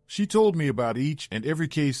 She told me about each and every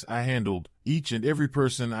case I handled, each and every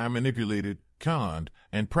person I manipulated, conned,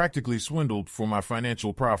 and practically swindled for my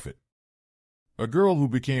financial profit. A girl who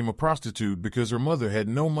became a prostitute because her mother had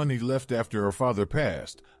no money left after her father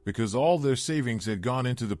passed, because all their savings had gone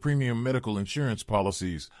into the premium medical insurance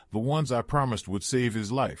policies, the ones I promised would save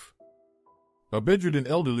his life. A bedridden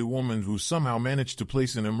elderly woman who somehow managed to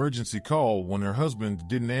place an emergency call when her husband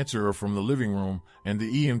didn't answer her from the living room, and the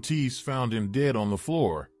EMTs found him dead on the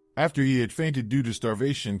floor, after he had fainted due to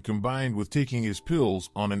starvation combined with taking his pills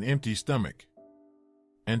on an empty stomach.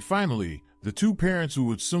 And finally, the two parents who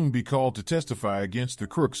would soon be called to testify against the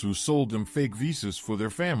crooks who sold them fake visas for their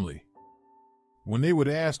family. When they would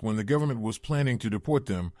ask when the government was planning to deport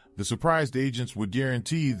them, the surprised agents would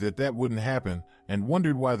guarantee that that wouldn't happen, and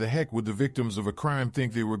wondered why the heck would the victims of a crime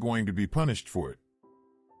think they were going to be punished for it.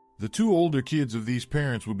 The two older kids of these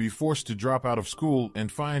parents would be forced to drop out of school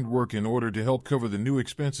and find work in order to help cover the new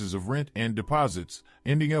expenses of rent and deposits,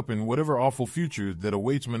 ending up in whatever awful future that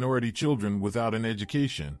awaits minority children without an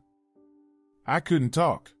education. I couldn't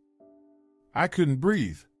talk. I couldn't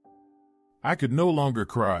breathe. I could no longer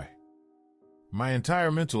cry. My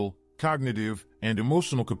entire mental, cognitive, and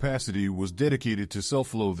emotional capacity was dedicated to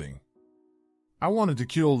self-loathing. I wanted to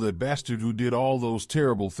kill that bastard who did all those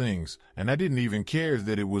terrible things, and I didn't even care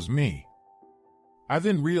that it was me. I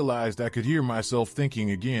then realized I could hear myself thinking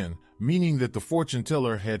again, meaning that the fortune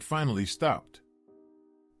teller had finally stopped.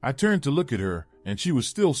 I turned to look at her, and she was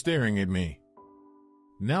still staring at me.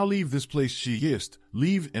 "Now leave this place," she hissed.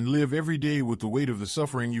 "Leave and live every day with the weight of the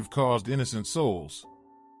suffering you've caused innocent souls."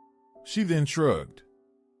 She then shrugged.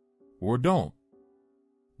 "Or don't."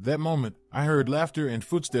 That moment, I heard laughter and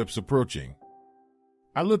footsteps approaching.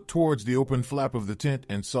 I looked towards the open flap of the tent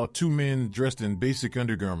and saw two men dressed in basic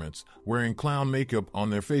undergarments, wearing clown makeup on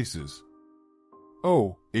their faces.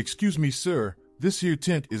 "Oh, excuse me, sir, this here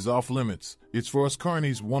tent is off limits. It's for us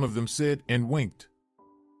carnies," one of them said and winked.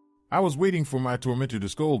 I was waiting for my tormentor to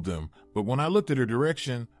scold them, but when I looked at her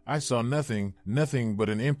direction, I saw nothing but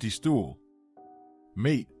an empty stool.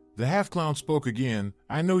 "Mate," the half-clown spoke again,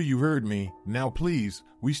 "I know you heard me. Now please,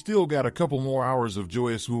 we still got a couple more hours of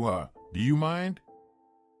joyous hoo-ha. Do you mind?"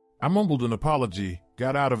 I mumbled an apology,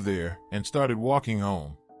 got out of there, and started walking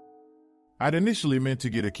home. I'd initially meant to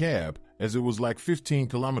get a cab, as it was like 15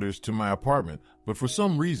 kilometers to my apartment, but for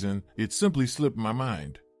some reason, it simply slipped my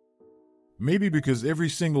mind. Maybe because every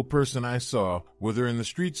single person I saw, whether in the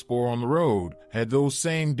streets or on the road, had those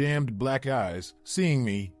same damned black eyes, seeing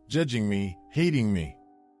me, judging me, hating me.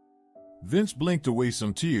 Vince blinked away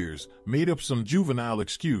some tears, made up some juvenile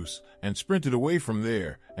excuse, and sprinted away from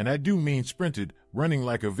there, and I do mean sprinted, running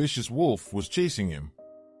like a vicious wolf was chasing him.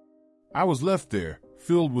 I was left there,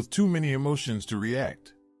 filled with too many emotions to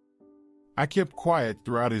react. I kept quiet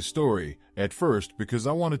throughout his story, at first because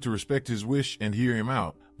I wanted to respect his wish and hear him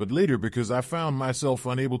out, but later because I found myself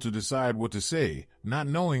unable to decide what to say, not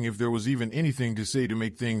knowing if there was even anything to say to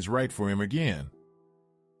make things right for him again.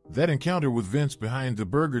 That encounter with Vince behind the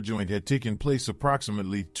burger joint had taken place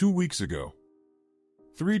approximately 2 weeks ago.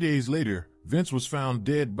 3 days later, Vince was found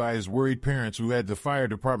dead by his worried parents who had the fire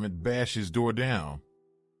department bash his door down.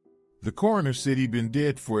 The coroner said he'd been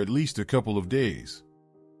dead for at least a couple of days.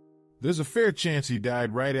 There's a fair chance he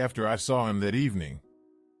died right after I saw him that evening.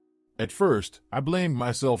 At first, I blamed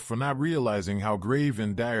myself for not realizing how grave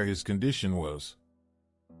and dire his condition was.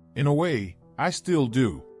 In a way, I still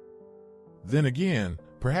do. Then again,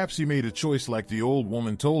 perhaps he made a choice like the old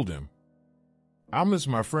woman told him. I'll miss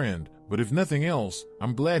my friend, but if nothing else,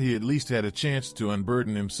 I'm glad he at least had a chance to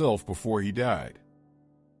unburden himself before he died.